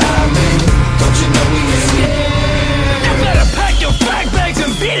everywhere that I've been. Don't you know we ain't You better pack your bags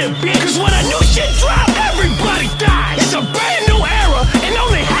and beat it, bitch. Cause when a new shit drop, everybody dies. It's a brand new era, and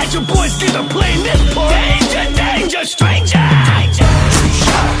only half your boys get to play in this part. Danger, danger, stranger. true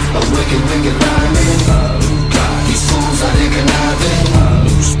shot of wicked, wicked rhyming. These fools out here conniving.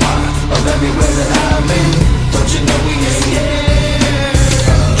 New spot of everywhere that I've been. Don't you know we ain't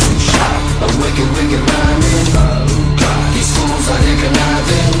true shot of wicked, wicked rhyming. These fools out here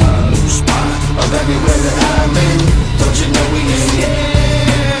conniving. New spot of everywhere that I've been. Don't you know we ain't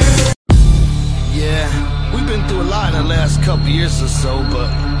Yeah, we've been through a lot in the last couple years or so, but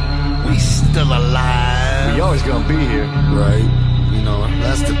we still alive. We always gonna be here. Right, you know,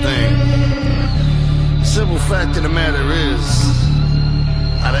 that's the thing. Simple fact of the matter is,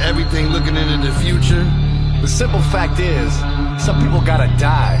 out of everything looking into the future, The simple fact is, some people gotta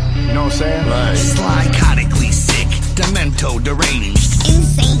die. You know what I'm saying? right, Psychotically sick, demento deranged.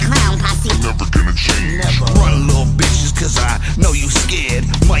 Insane clown posse. Never gonna change. Run, little bitches, cause I know you scared.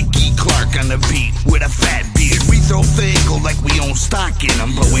 Mikey Clark on the beat with a fat beard. We throw things like we own stock in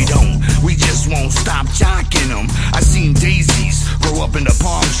them, but we don't. We just won't stop jocking them. I seen daisies grow up into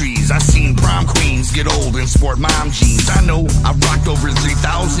palm trees. I seen prom queens get old and sport mom jeans. I know I rocked over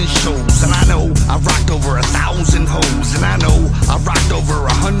 3,000 shows, and I know I rocked over 1,000 hoes, and I know I rocked over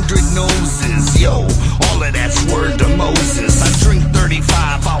 100 noses. Yo, all of that's word to Moses. I drink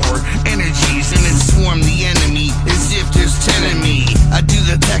 35-hour energies and then swarm the enemy as if there's 10 of me. I do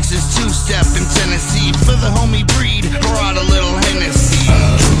the Texas two-step in Tennessee for the homie breed, pour out a little Hennessy.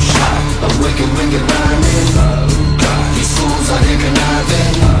 true shot of wicked, wicked rhyming. These fools out here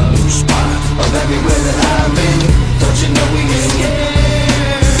conniving. New spot of everywhere that I've been. Don't you know we ain't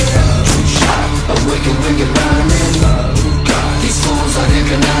true shot of wicked, wicked rhyming. These fools out here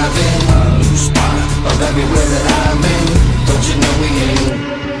conniving. New spot of everywhere that I've been. Don't you know we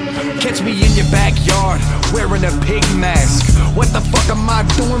ain't Catch me in your backyard, wearing a pig mask. What the fuck am I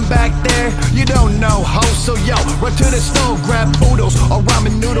doing back there? You don't know, ho, so yo, run to the stove, grab oodles or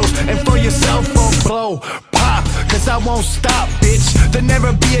ramen noodles, and for your cell phone, blow, pop, cause I won't stop, bitch. There'll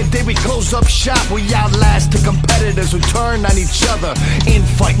never be a day we close up shop. We outlast the competitors who turn on each other.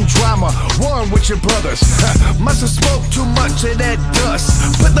 Infighting drama, warring with your brothers. Must have spoke too much of that dust.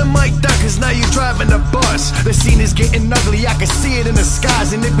 Put the mic down, cause now you're driving the bus. The scene is getting ugly, I can see it in the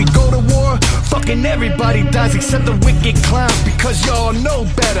skies. And if we go to war, fucking everybody dies except the wicked clowns, because y'all know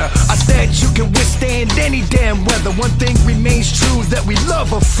better. I said you can withstand any damn weather. One thing remains true, that we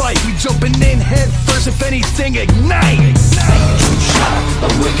love a fight. We jumping in head first, if anything, ignite. true shot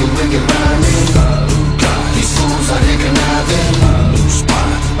of wicked, wicked rhyming. These fools out here conniving. New spot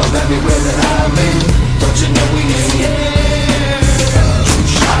of everywhere that I've been. Don't you know we ain't true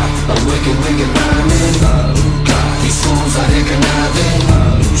shot of wicked, wicked rhyming. These fools out here conniving.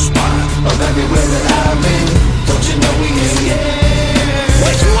 New spot of everywhere that I've been. Don't you know we ain't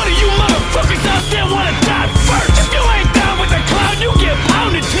Which one of you motherfuckers out there wanna die first? If you ain't down with the clown, you get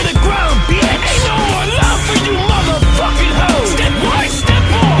pounded to the ground, bitch. Ain't no more love for you motherfucking hoes. Step one, step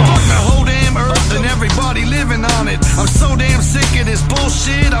on. fuck the whole damn earth and everybody living on it. I'm so damn sick of this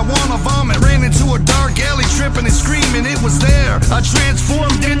bullshit, I wanna vomit. Ran into a dark alley, tripping and screaming, it was there. I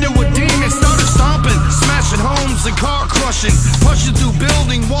transformed into a demon, started stomping, smashing homes and car crushing, pushing through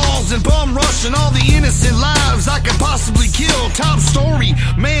building walls and bum rushing rushing all the innocent lives I could possibly kill. Top story,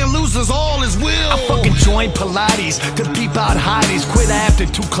 man loses all his will. I fucking joined Pilates to peep out hotties. Quit after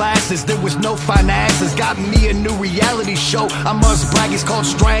 2 classes, there was no finances. Got me a new reality show, I must brag, it's called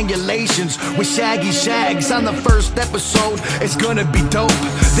Strangulations with Shaggy Shags. On the first episode, it's gonna be dope.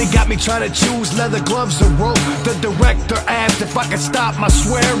 They got me trying to choose leather gloves or rope. The director asked if I could stop my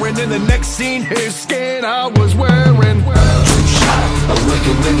swearing. In the next scene, his skin I was wearing. A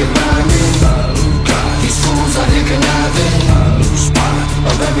wicked, wicked rhyming. These fools are here conniving. Spot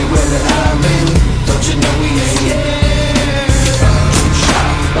of everywhere that I've been. Don't you know we ain't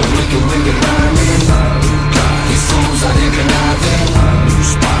A wicked, wicked rhyming. These fools are here conniving.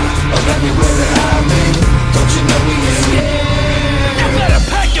 Spot of everywhere that I've been. Don't you know we ain't You better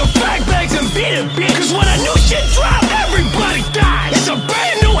pack your bags and beat it, bitch. Cause when a new shit drop, everybody dies. It's a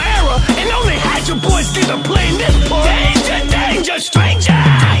brand new era, and only half your boys get to play in this part. Danger, danger, stranger.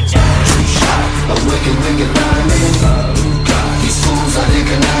 A wicked, wicked rhyming. These fools are here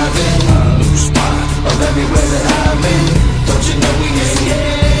conniving. Spot of everywhere that I've been. Don't you know we ain't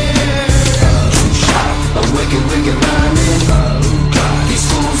A wicked, wicked rhyming. These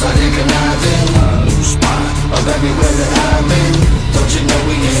fools are here conniving. Spot of everywhere that I've been. Don't you know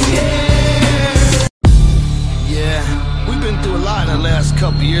we ain't Yeah, we've been through a lot in the last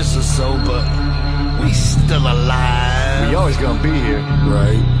couple years or so, but we still alive. We always gonna be here.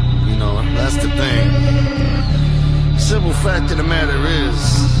 Right, you know, that's the thing. Simple fact of the matter is,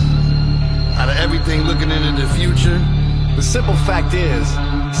 out of everything looking into the future, The simple fact is,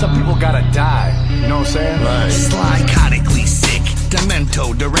 some people gotta die. You know what I'm saying? right. Psychotically sick,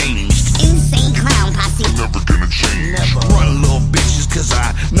 demento deranged. Insane clown posse. Never gonna change. Run, little bitches, cause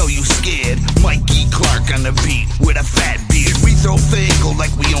I know you scared. Mikey Clark on the beat with a fat beard. We throw fago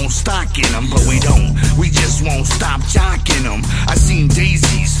like we own stock in them, but we don't. We just won't stop jocking them. I seen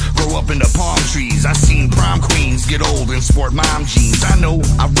daisies grow up into palm trees. I seen prom queens get old and sport mom jeans. I know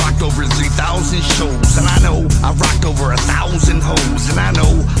I rocked over 3,000 shows, and I know I rocked over 1,000 hoes, and I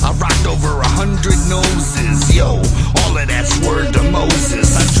know I rocked over 100 noses. Yo, all of that's word to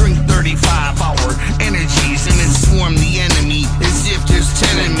Moses. I drink 35-hour energies and then swarm the enemy as if there's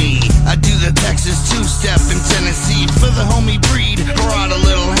 10 of me. I do the Texas two-step in Tennessee for the homie breed. Pour out a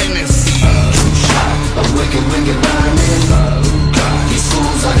little Hennessy. A wicked, wicked rhyming. These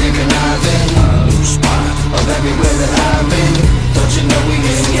fools are here conniving. Spot of everywhere that I've been. Don't you know we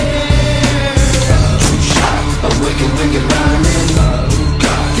ain't A wicked, wicked rhyming.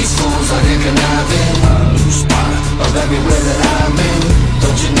 These fools are here conniving. Spot of everywhere that I've been.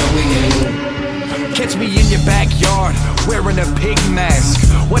 Don't you know we ain't Catch me in your backyard, wearing a pig mask.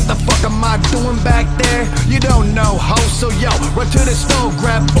 What the fuck am I doing back there? You don't know, ho, so yo, run to the stove,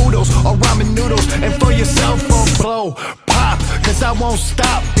 grab oodles or ramen noodles, and for yourself a blow. Pop, cause I won't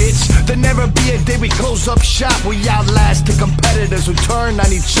stop, bitch. There'll never be a day we close up shop. We outlast the competitors who turn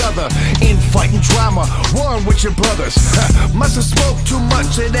on each other. Infighting drama, warring with your brothers. Must have smoked too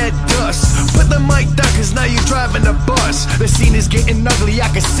much of that dust. Put the mic down, cause now you're driving the bus. The scene is getting ugly, I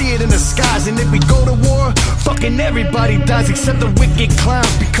can see it in the skies. And if we go to war, fucking everybody dies except the wicked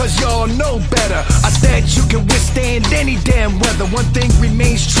clowns, because y'all know better. I said you can withstand any damn weather. One thing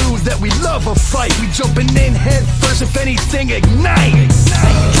remains true, that we love a fight. We jumping in head first, if anything, ignite.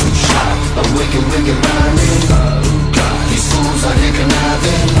 A wicked, wicked rhyming. These fools are here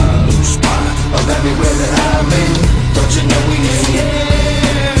conniving. Spot of everywhere that I've been. Don't you know we ain't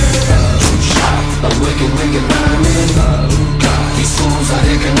A wicked, wicked rhyming. These fools are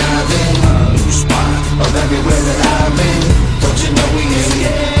here conniving. Spot of everywhere that I've been. Don't you know we ain't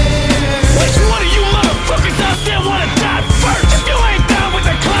Which one of you motherfuckers out there wanna die first? If you ain't down with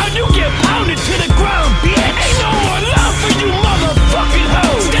the clown, you get pounded to the ground, bitch. Ain't no more love for you motherfucking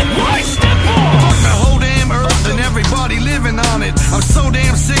hoes. Step one, step on. Fuck the whole damn earth and everybody living on it. I'm so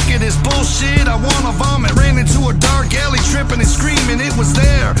damn sick of this bullshit, I wanna vomit. Ran into a dark alley, tripping and screaming, it was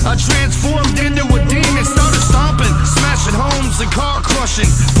there. I transformed into a demon, started stomping, smashing homes and car crushing,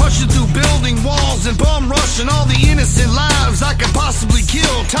 pushing through building walls and bum rushing all the innocent lives I could possibly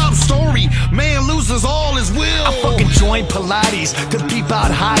kill. Top story, man loses all his will. I fucking joined Pilates to peep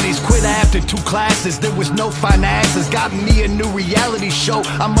out hotties. Quit after 2 classes, there was no finances. Got me a new reality show,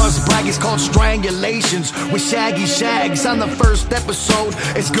 I must brag, it's called Strangulations with Shaggy Shags. On the first episode,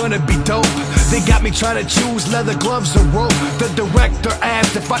 it's gonna be dope. They got me trying to choose leather gloves or rope. The director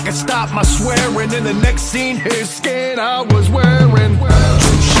asked if I could stop my swearing. In the next scene, his skin I was wearing.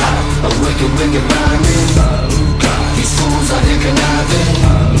 A wicked, wicked rhyming. These fools are here conniving.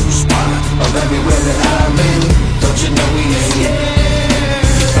 Spot of everywhere that I've been. Don't you know we ain't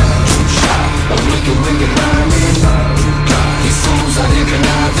A wicked, wicked rhyming. These fools are here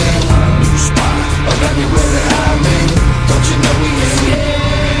conniving.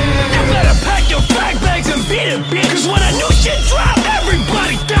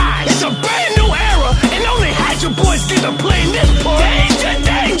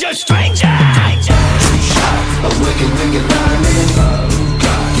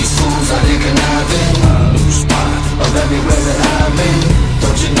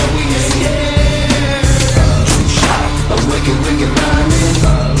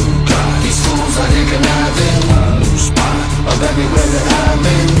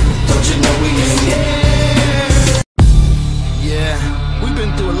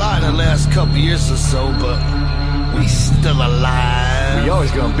 lot in the last couple years or so, but we still alive. We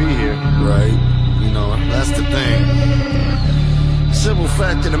always gonna be here. Right. You know, that's the thing. Simple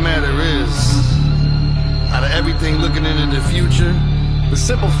fact of the matter is, out of everything looking into the future, the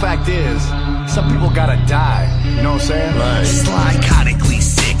simple fact is, some people gotta die. You know what I'm saying? right. Psychotically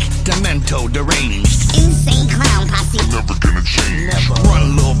sick, demento deranged. Insane clown posse. Never gonna change. Never.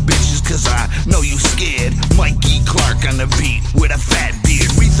 Run, little bitches, cause I know you scared. Mikey Clark on the beat with a fat beard.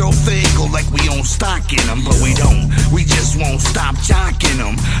 We throw Fagel like we own stock in them, but we don't. We just won't stop jocking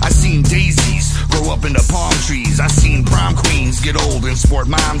them. I seen daisies grow up into palm trees. I seen prom queens get old and sport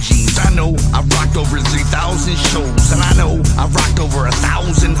mom jeans. I know I've rocked over 3,000 shows, and I know I've rocked over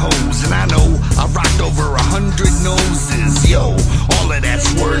 1,000 hoes, and I know I've rocked over 100 noses. Yo, all of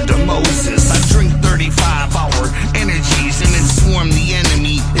that's word to Moses. I drink 35-hour energies and then swarm the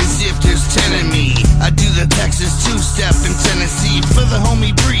enemy as if there's 10 of me. I do the Texas two-step in Tennessee for the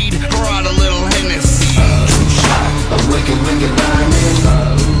homie breed, pour out a little Hennessy. A wicked, wicked rhyming.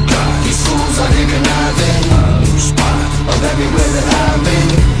 These fools are here conniving. Spot of everywhere that I've been.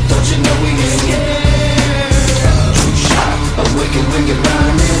 Don't you know we ain't? A wicked, wicked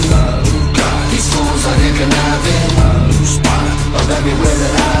rhyming. These fools are here conniving. Spot of everywhere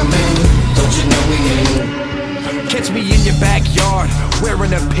that I've been. Don't you know we ain't? Catch me in your backyard,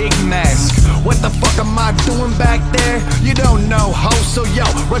 wearing a pig mask. What the fuck am I doing back there? You don't know, ho, so yo,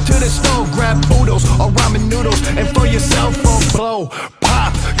 run to the stove, grab oodles or ramen noodles, and for your cell phone blow,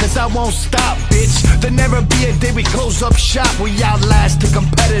 pop, cause I won't stop, bitch. There'll never be a day we close up shop. We outlast the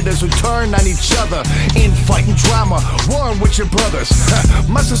competitors who turn on each other, infighting drama, warring with your brothers.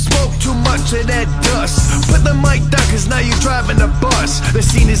 Must have smoked too much of that dust. Put the mic down, cause now you're driving the bus. The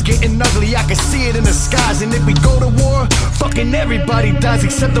scene is getting ugly, I can see it in the skies. And if we go to war, fucking everybody dies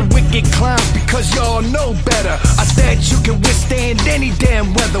except the wicked clowns, because y'all know better. I bet you can withstand any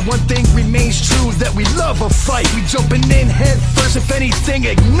damn weather. One thing remains true, that we love a fight. We jumping in head first, if anything,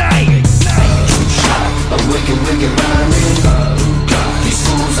 ignite. A wicked, wicked rhyming. These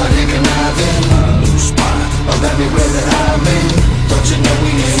fools are here conniving. Spot of everywhere that I've been. Don't you know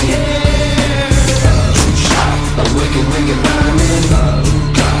we ain't? A wicked, wicked rhyming.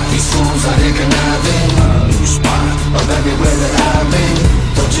 These fools are here conniving. Spot of everywhere that I've been.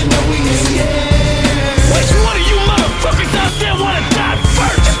 Don't you know we ain't? Which one of you motherfuckers out there wanna die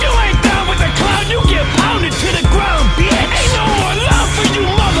first? If you ain't down with the clown, you get pounded to the ground, bitch. Ain't no more love for you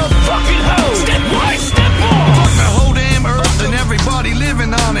motherfucking hoes. Step one, step on. Fuck the whole damn earth and everybody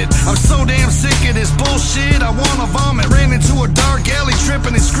living on it. I'm so damn sick of this bullshit, I wanna vomit. Ran into a dark alley,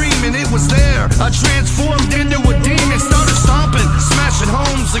 tripping and screaming, it was there. I transformed into a demon, started stomping, smashing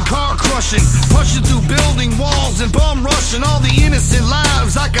homes and car crushing, pushing through building walls and bum rushing all the innocent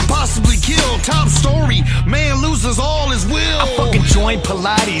lives I could possibly kill. Top story, man loses all his will. I fucking joined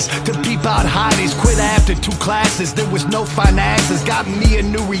Pilates to peep out hotties. Quit after 2 classes, there was no finances. Got me a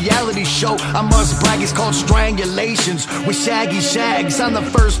new reality show, I must brag, it's called Strangulations with Shaggy Shags. On the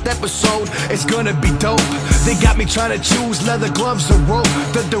first episode, it's gonna be dope. They got me trying to choose leather gloves or rope.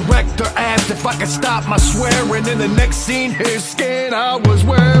 The director asked if I could stop my swearing. In the next scene, his skin I was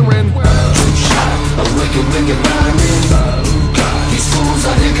wearing. A wicked, wicked rhyming. These fools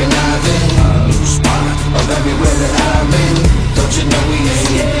are here conniving. Spot of everywhere that I've been. Don't you know we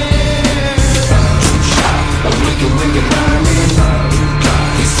ain't? A wicked, wicked rhyming.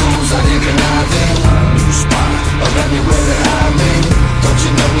 These fools are here conniving. Spot of everywhere that I've been. Don't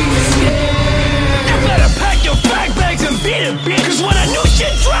you know we ain't? You better pack your bags and beat it, bitch. Cause when a new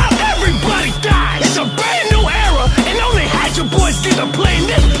shit drop, everybody dies. It's a brand new era, and only half your boys get to play in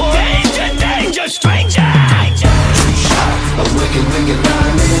this part. Danger, danger, stranger. A wicked, wicked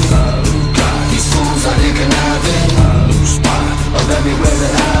rhyming. These fools are here conniving. Spot of everywhere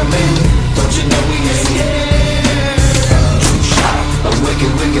that I've been. Don't you know we ain't? A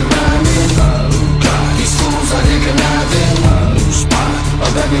wicked, wicked rhyming. These fools are here conniving. Spot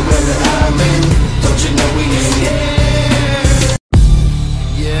of everywhere that I've been. Don't you know we ain't?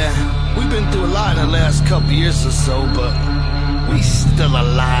 Yeah, we've been through a lot in the last couple years or so, but we still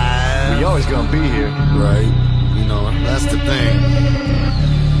alive. We always gonna be here. Right. You know, that's the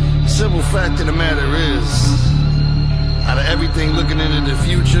thing. Simple fact of the matter is, out of everything looking into the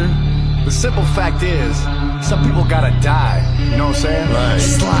future, The simple fact is, some people gotta die. You know what I'm saying? right.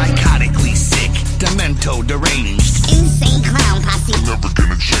 Psychotically sick, demento deranged. Insane clown posse. Never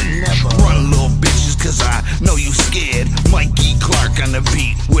gonna change. Never. Run, little bitches, cause I know you scared. Mikey Clark on the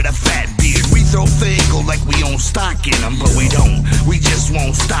beat with a fat beard. We throw Fagel like we own stock in them, but we don't. We just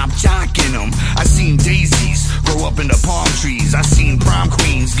won't stop jocking them. I seen daisies grow up into palm trees. I seen prom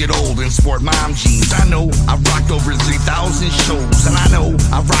queens get old and sport mom jeans. I know I've rocked over 3,000 shows, and I know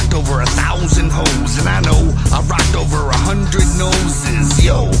I've rocked over 1,000 hoes, and I know I've rocked over 100 noses.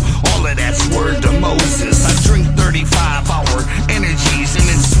 Yo, all of that's word to Moses. I drink 35-hour energies and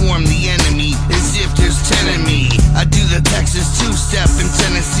then swarm the enemy as if there's 10 of me. I do the Texas two-step in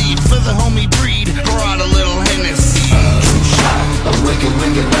Tennessee for the homie breed. Pour out a little Hennessy. A wicked,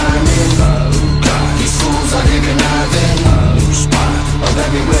 wicked rhyming. These fools out here conniving. Spot of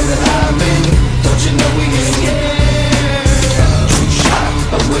everywhere that I've been. Don't you know we ain't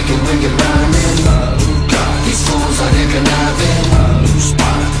a wicked, wicked rhyming. These fools out here conniving.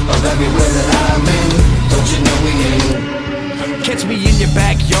 Spot of everywhere that I've been. Don't you know we ain't. Catch me in your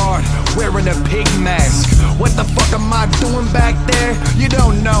backyard, wearing a pig mask. What the fuck am I doing back there? You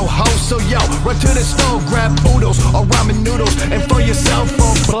don't know, ho, so yo, run to the stove, grab oodles or ramen noodles, and for yourself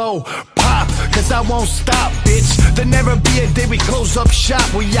a blow. Pop, cause I won't stop, bitch. There'll never be a day we close up shop.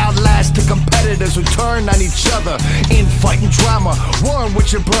 We outlast the competitors who turn on each other. Infighting drama, warring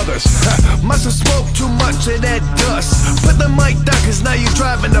with your brothers. Must have smoked too much of that dust. Put the mic down cause now you're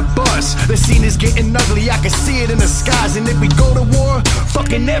driving a bus. The scene is getting ugly, I can see it in the skies. And if we go to war,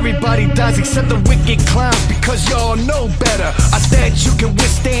 fucking everybody dies except the wicked clowns, because y'all know better. I said you can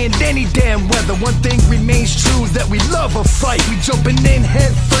withstand any damn weather. One thing remains true, that we love a fight. We jumping in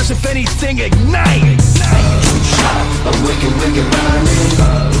head first, if anything, ignite. A wicked, wicked rhyming.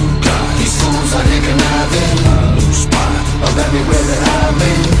 These fools out here conniving. Spot of everywhere that I've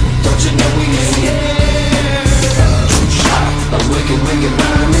been. Don't you know we ain't. A wicked, wicked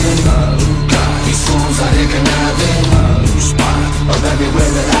rhyming. These fools out here conniving. Spot of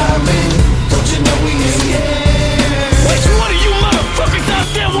everywhere that I've been. Don't you know we ain't. Which one of you motherfuckers out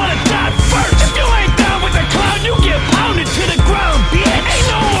there wanna die first? If you ain't down with the clown, you get pounded to the ground, bitch. Ain't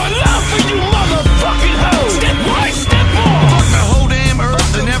no more love for you motherfucking hoes. Step one, step on. Fuck the whole damn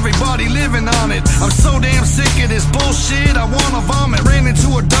earth and everybody living on it. I'm so damn sick of this bullshit, I wanna vomit. Ran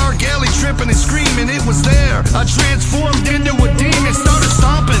into a dark alley, tripping and screaming, it was there. I transformed into a demon, started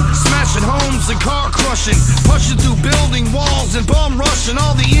stomping, smashing homes and car crushing, pushing through building walls and bum rushing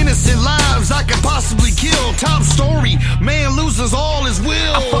all the innocent lives I could possibly kill. Top story, man loses all his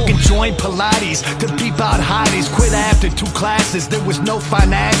will. I fucking joined Pilates to peep out hotties. Quit after 2 classes, there was no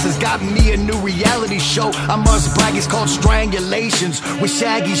finances. Got me a new reality show, I must brag, it's called Strangulations with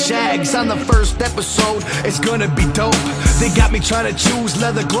Shaggy Shags. On the first episode, it's gonna be dope. They got me trying to choose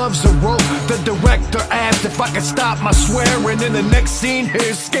leather gloves or rope. The director asked if I could stop my swearing. In the next scene,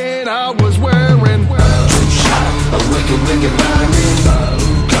 his skin I was wearing. A wicked, wicked rhyming.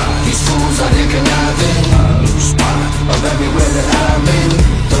 These fools out here conniving. Spot of everywhere that I've been.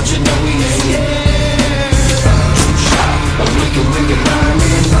 Don't you know we ain't. A wicked, wicked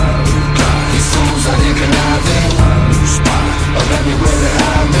rhyming. These fools out here conniving. Spot of everywhere that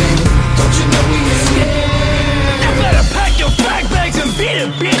I've been. Don't you know we ain't. You better pack your bag bags and beat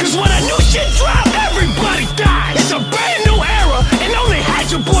it, bitch. Cause when a new shit drop, everybody dies. It's a brand new era, and only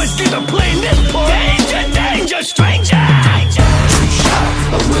Hatcher boys get to play this part. Danger, danger, stranger.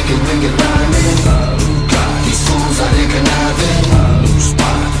 A wicked, wicked rhyming. These fools out here conniving.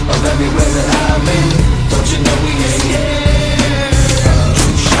 Spot of everywhere that I've been. Don't you know we ain't.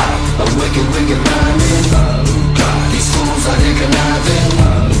 A wicked, wicked rhyming. These fools out here conniving.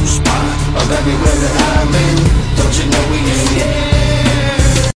 Spot of everywhere that I've been. Don't you know we ain't.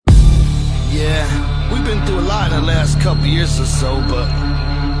 Yeah, we've been through a lot in the last couple years or so, but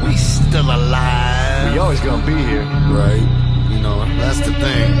we still alive. We always gonna be here. Right, you know, that's the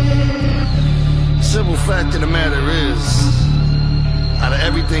thing. Simple fact of the matter is, out of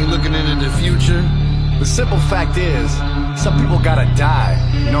everything looking into the future, The simple fact is, some people gotta die.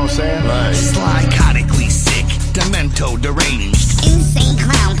 You know what I'm saying? right. Psychotically sick, demento deranged. Insane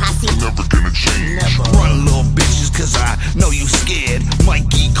clown posse. Never gonna change. Run, little bitches, cause I know you scared.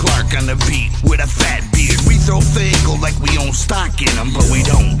 Mikey Clark on the beat with a fat beard. We throw fago like we own stock in them, but we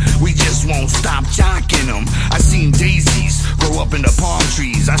don't. We just won't stop jocking them. I seen daisies grow up into palm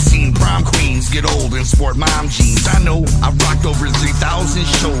trees. I seen prom queens get old and sport mom jeans. I know I've rocked over 3,000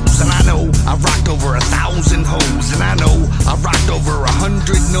 shows, and I know I've rocked over 1,000 hoes, and I know I've rocked over 100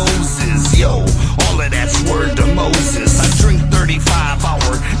 noses. Yo, all of that's word to Moses. I drink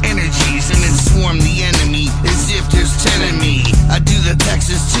 35-hour energies and then swarm the enemy as if there's 10 of me. I do the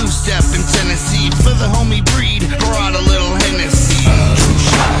Texas two-step in Tennessee for the homie breed. Pour out a little Hennessy.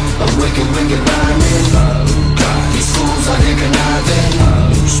 A wicked, wicked rhyming. These fools out here conniving.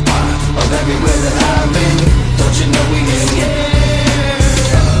 Spot of everywhere that I've been. Don't you know we ain't.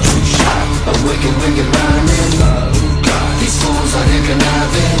 A wicked, wicked rhyming.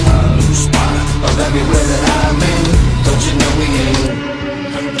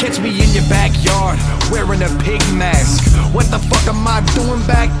 I doing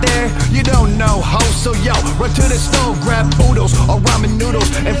back there? You don't know, ho, so yo, run to the stove, grab oodles or ramen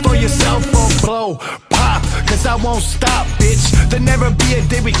noodles, and for your cell phone blow, pop, cause I won't stop, bitch. There'll never be a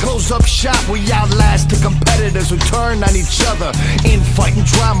day we close up shop. We outlast the competitors who turn on each other, infighting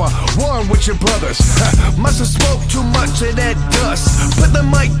drama, warring with your brothers. Must have smoked too much of that dust. Put the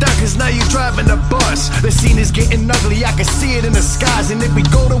mic down, cause now you're driving the bus. The scene is getting ugly, I can see it in the skies. And if we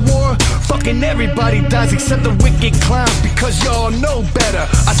go to war, fucking everybody dies except the wicked clowns, because y'all know better.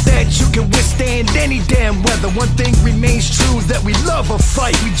 I said you can withstand any damn weather. One thing remains true, that we love a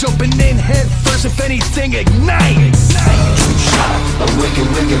fight. We jumping in head first, if anything, ignite. A wicked,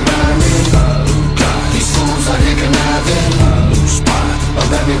 wicked rhyming. These fools are here conniving. Spot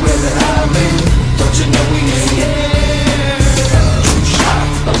of everywhere that I've been. Don't you know we ain't?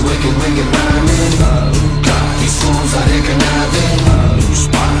 A wicked, wicked rhyming. These fools are here conniving.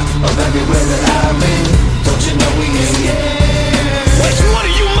 Spot of everywhere that I've been. Don't you know we ain't? Which one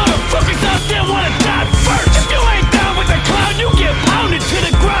of you motherfuckers out there wanna die first? If you ain't down with the clown, you get pounded to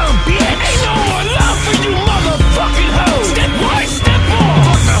the ground, bitch. Ain't no more love for you motherfucking hoes. Step one, step on.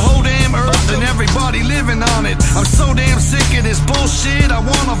 Fuck the whole damn earth and everybody living on it. I'm so damn sick of this bullshit, I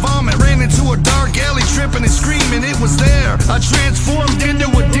wanna vomit. Ran into a dark alley, tripping and screaming, it was there. I transformed into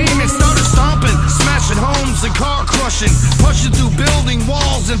a demon, started stomping, smashing homes and car crushing, pushing through building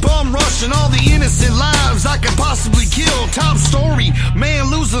walls and bum rushing all the innocent lives I could possibly kill. Top story, man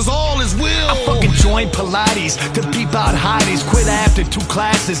loses all his will. I fucking joined Pilates to peep out hotties. Quit after 2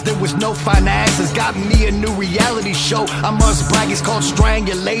 classes, there was no finances. Got me a new reality show, I must brag, it's called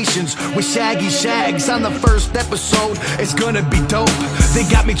Strangulations with Shaggy Shags. On the first episode, it's gonna be dope. They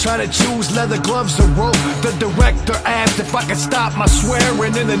got me trying to choose leather gloves or rope. The director asked if I could stop my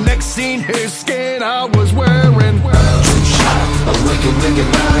swearing. In the next scene, his skin I was wearing. A wicked, wicked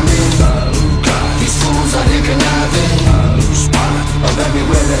rhyming. These fools are here conniving. Spot of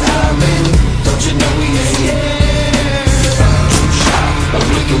everywhere that I've been. Don't you know we ain't? A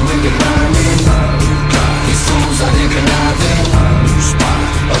wicked, wicked rhyming. These fools are here conniving. Spot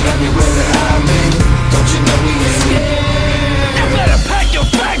of everywhere that I've been. Don't you know we ain't? You better pack your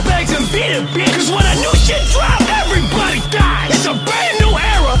bags and beat it, bitch. Cause when a new shit drop, everybody dies. It's a brand new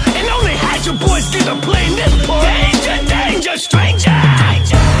era, and only half your boys get to play in this part. Danger, danger, stranger.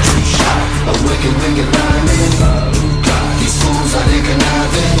 A wicked, wicked rhyming. These fools are here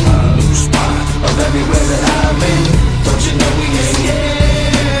conniving. Spot of everywhere that I've been. Don't you know we ain't?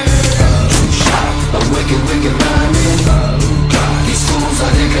 A wicked, wicked rhyming. These fools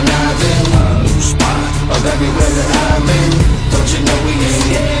are here conniving. Spot of everywhere that I've been. Don't you know we ain't?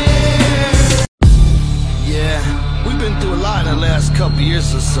 Yeah, we've been through a lot in the last couple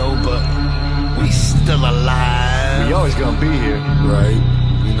years or so, but we still alive. We always gonna be here. Right,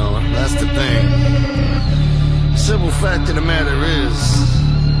 you know, that's the thing. Simple fact of the matter is,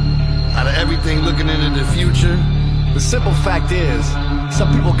 out of everything looking into the future, The simple fact is,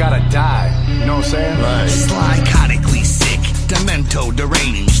 some people gotta die. You know what I'm saying? right. Psychotically sick, demento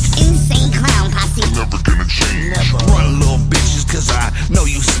deranged. Insane clown posse. Never gonna change. Run, little bitches, cause I know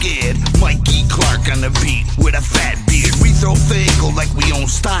you scared. Mikey Clark on the beat with a fat beard. We throw fago like we own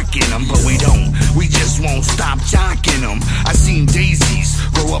stock in them, but we don't. We just won't stop jocking them. I seen daisies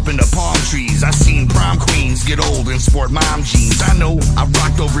grow up into palm trees. I seen prom queens get old and sport mom jeans. I know I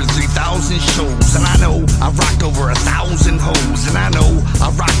rocked over 3,000 shows, and I know I rocked over 1,000 hoes, and I know I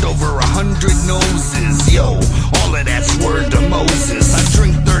rocked over 100 noses. Yo, all of that's word to Moses. I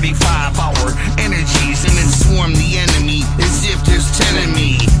drink 35-hour energies and then swarm the enemy as if there's 10 of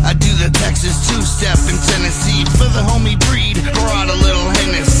me. I do the Texas two-step in Tennessee for the homie breed. Pour out a little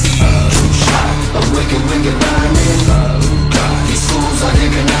Hennessy. A wicked, wicked rhyming. These fools are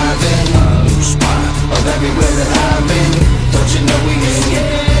here conniving. Spot of everywhere that I've been. Don't you know we ain't?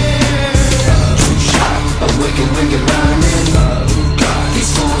 A wicked, wicked rhyming.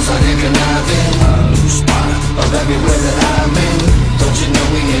 These fools are here conniving. Spot of everywhere that I've been. Don't you know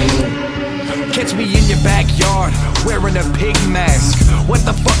we ain't? Catch me in your backyard, wearing a pig mask. What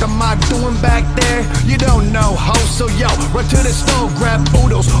the fuck am I doing back there? You don't know, ho, so yo, run to the stove, grab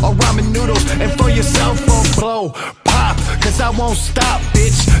oodles or ramen noodles, and for your cell phone blow, pop, cause I won't stop,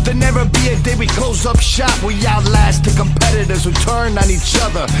 bitch. There'll never be a day we close up shop. We outlast the competitors who turn on each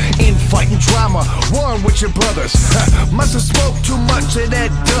other, infighting drama, warring with your brothers. Must have smoked too much of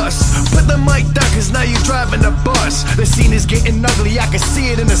that dust. Put the mic down, cause now you're driving the bus. The scene is getting ugly, I can see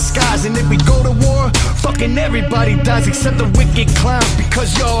it in the skies. And if we go to war, fucking everybody dies except the wicked clowns,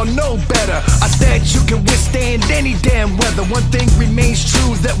 because y'all know better. I said you can withstand any damn weather. One thing remains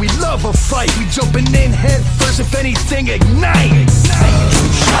true, that we love a fight. We jumping in head first, if anything, ignite.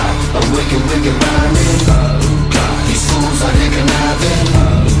 A wicked, wicked rhyming. These fools are they conniving.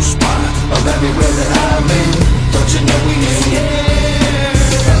 New spot of everywhere that I've been. Don't you know we ain't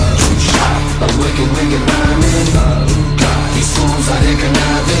true shot of wicked, wicked rhyming. These fools are they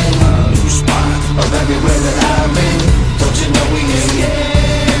conniving. New spot of everywhere that I've been. Don't you know we ain't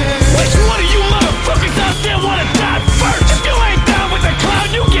Which one of you motherfuckers out there wanna die first? If you ain't down with the clown,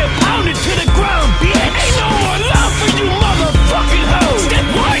 you get pounded to the ground, bitch. Ain't no more love for you motherfucking hoes. Step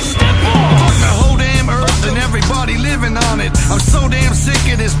one, step on. Fuck the whole damn earth and everybody living on it. I'm so damn sick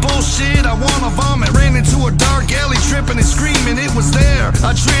of this bullshit, I wanna vomit. Ran into a dark alley, tripping and screaming, it was there.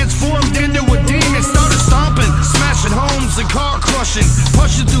 I transformed into a demon, started stomping, smashing homes and car crushing,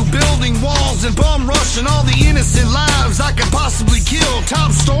 pushing through building walls and bum rushing all the innocent lives I could possibly kill.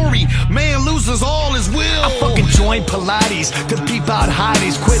 Top story, man loses all his will. I fucking joined Pilates to peep out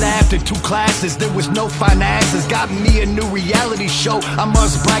hotties. Quit after 2 classes, there was no finances. Got me a new reality show, I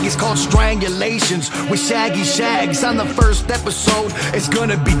must brag, it's called Strangulations with Shaggy Shags. On the first episode, it's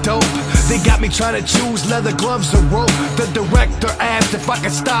gonna be dope. They got me trying to choose leather gloves or rope. The director asked if I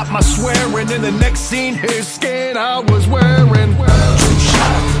could stop my swearing. In the next scene, his skin I was wearing. true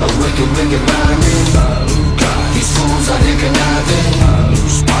shot of wicked, wicked rhyming. These fools are they conniving. New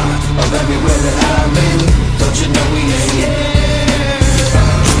spot of everywhere that I've been. Don't you know we ain't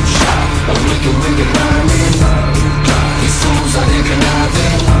true shot of wicked, wicked rhyming. These fools are they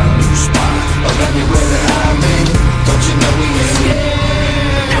conniving. New spot of everywhere that I've been. Don't you know we ain't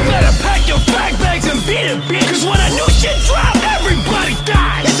You better pack your bags and beat it, bitch. Cause when a new shit drop, everybody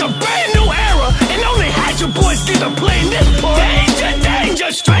dies. It's a brand new era, and only hatchet boys get to play this part. Danger,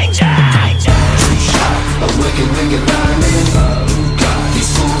 danger, stranger. true shot of wicked, wicked rhyming.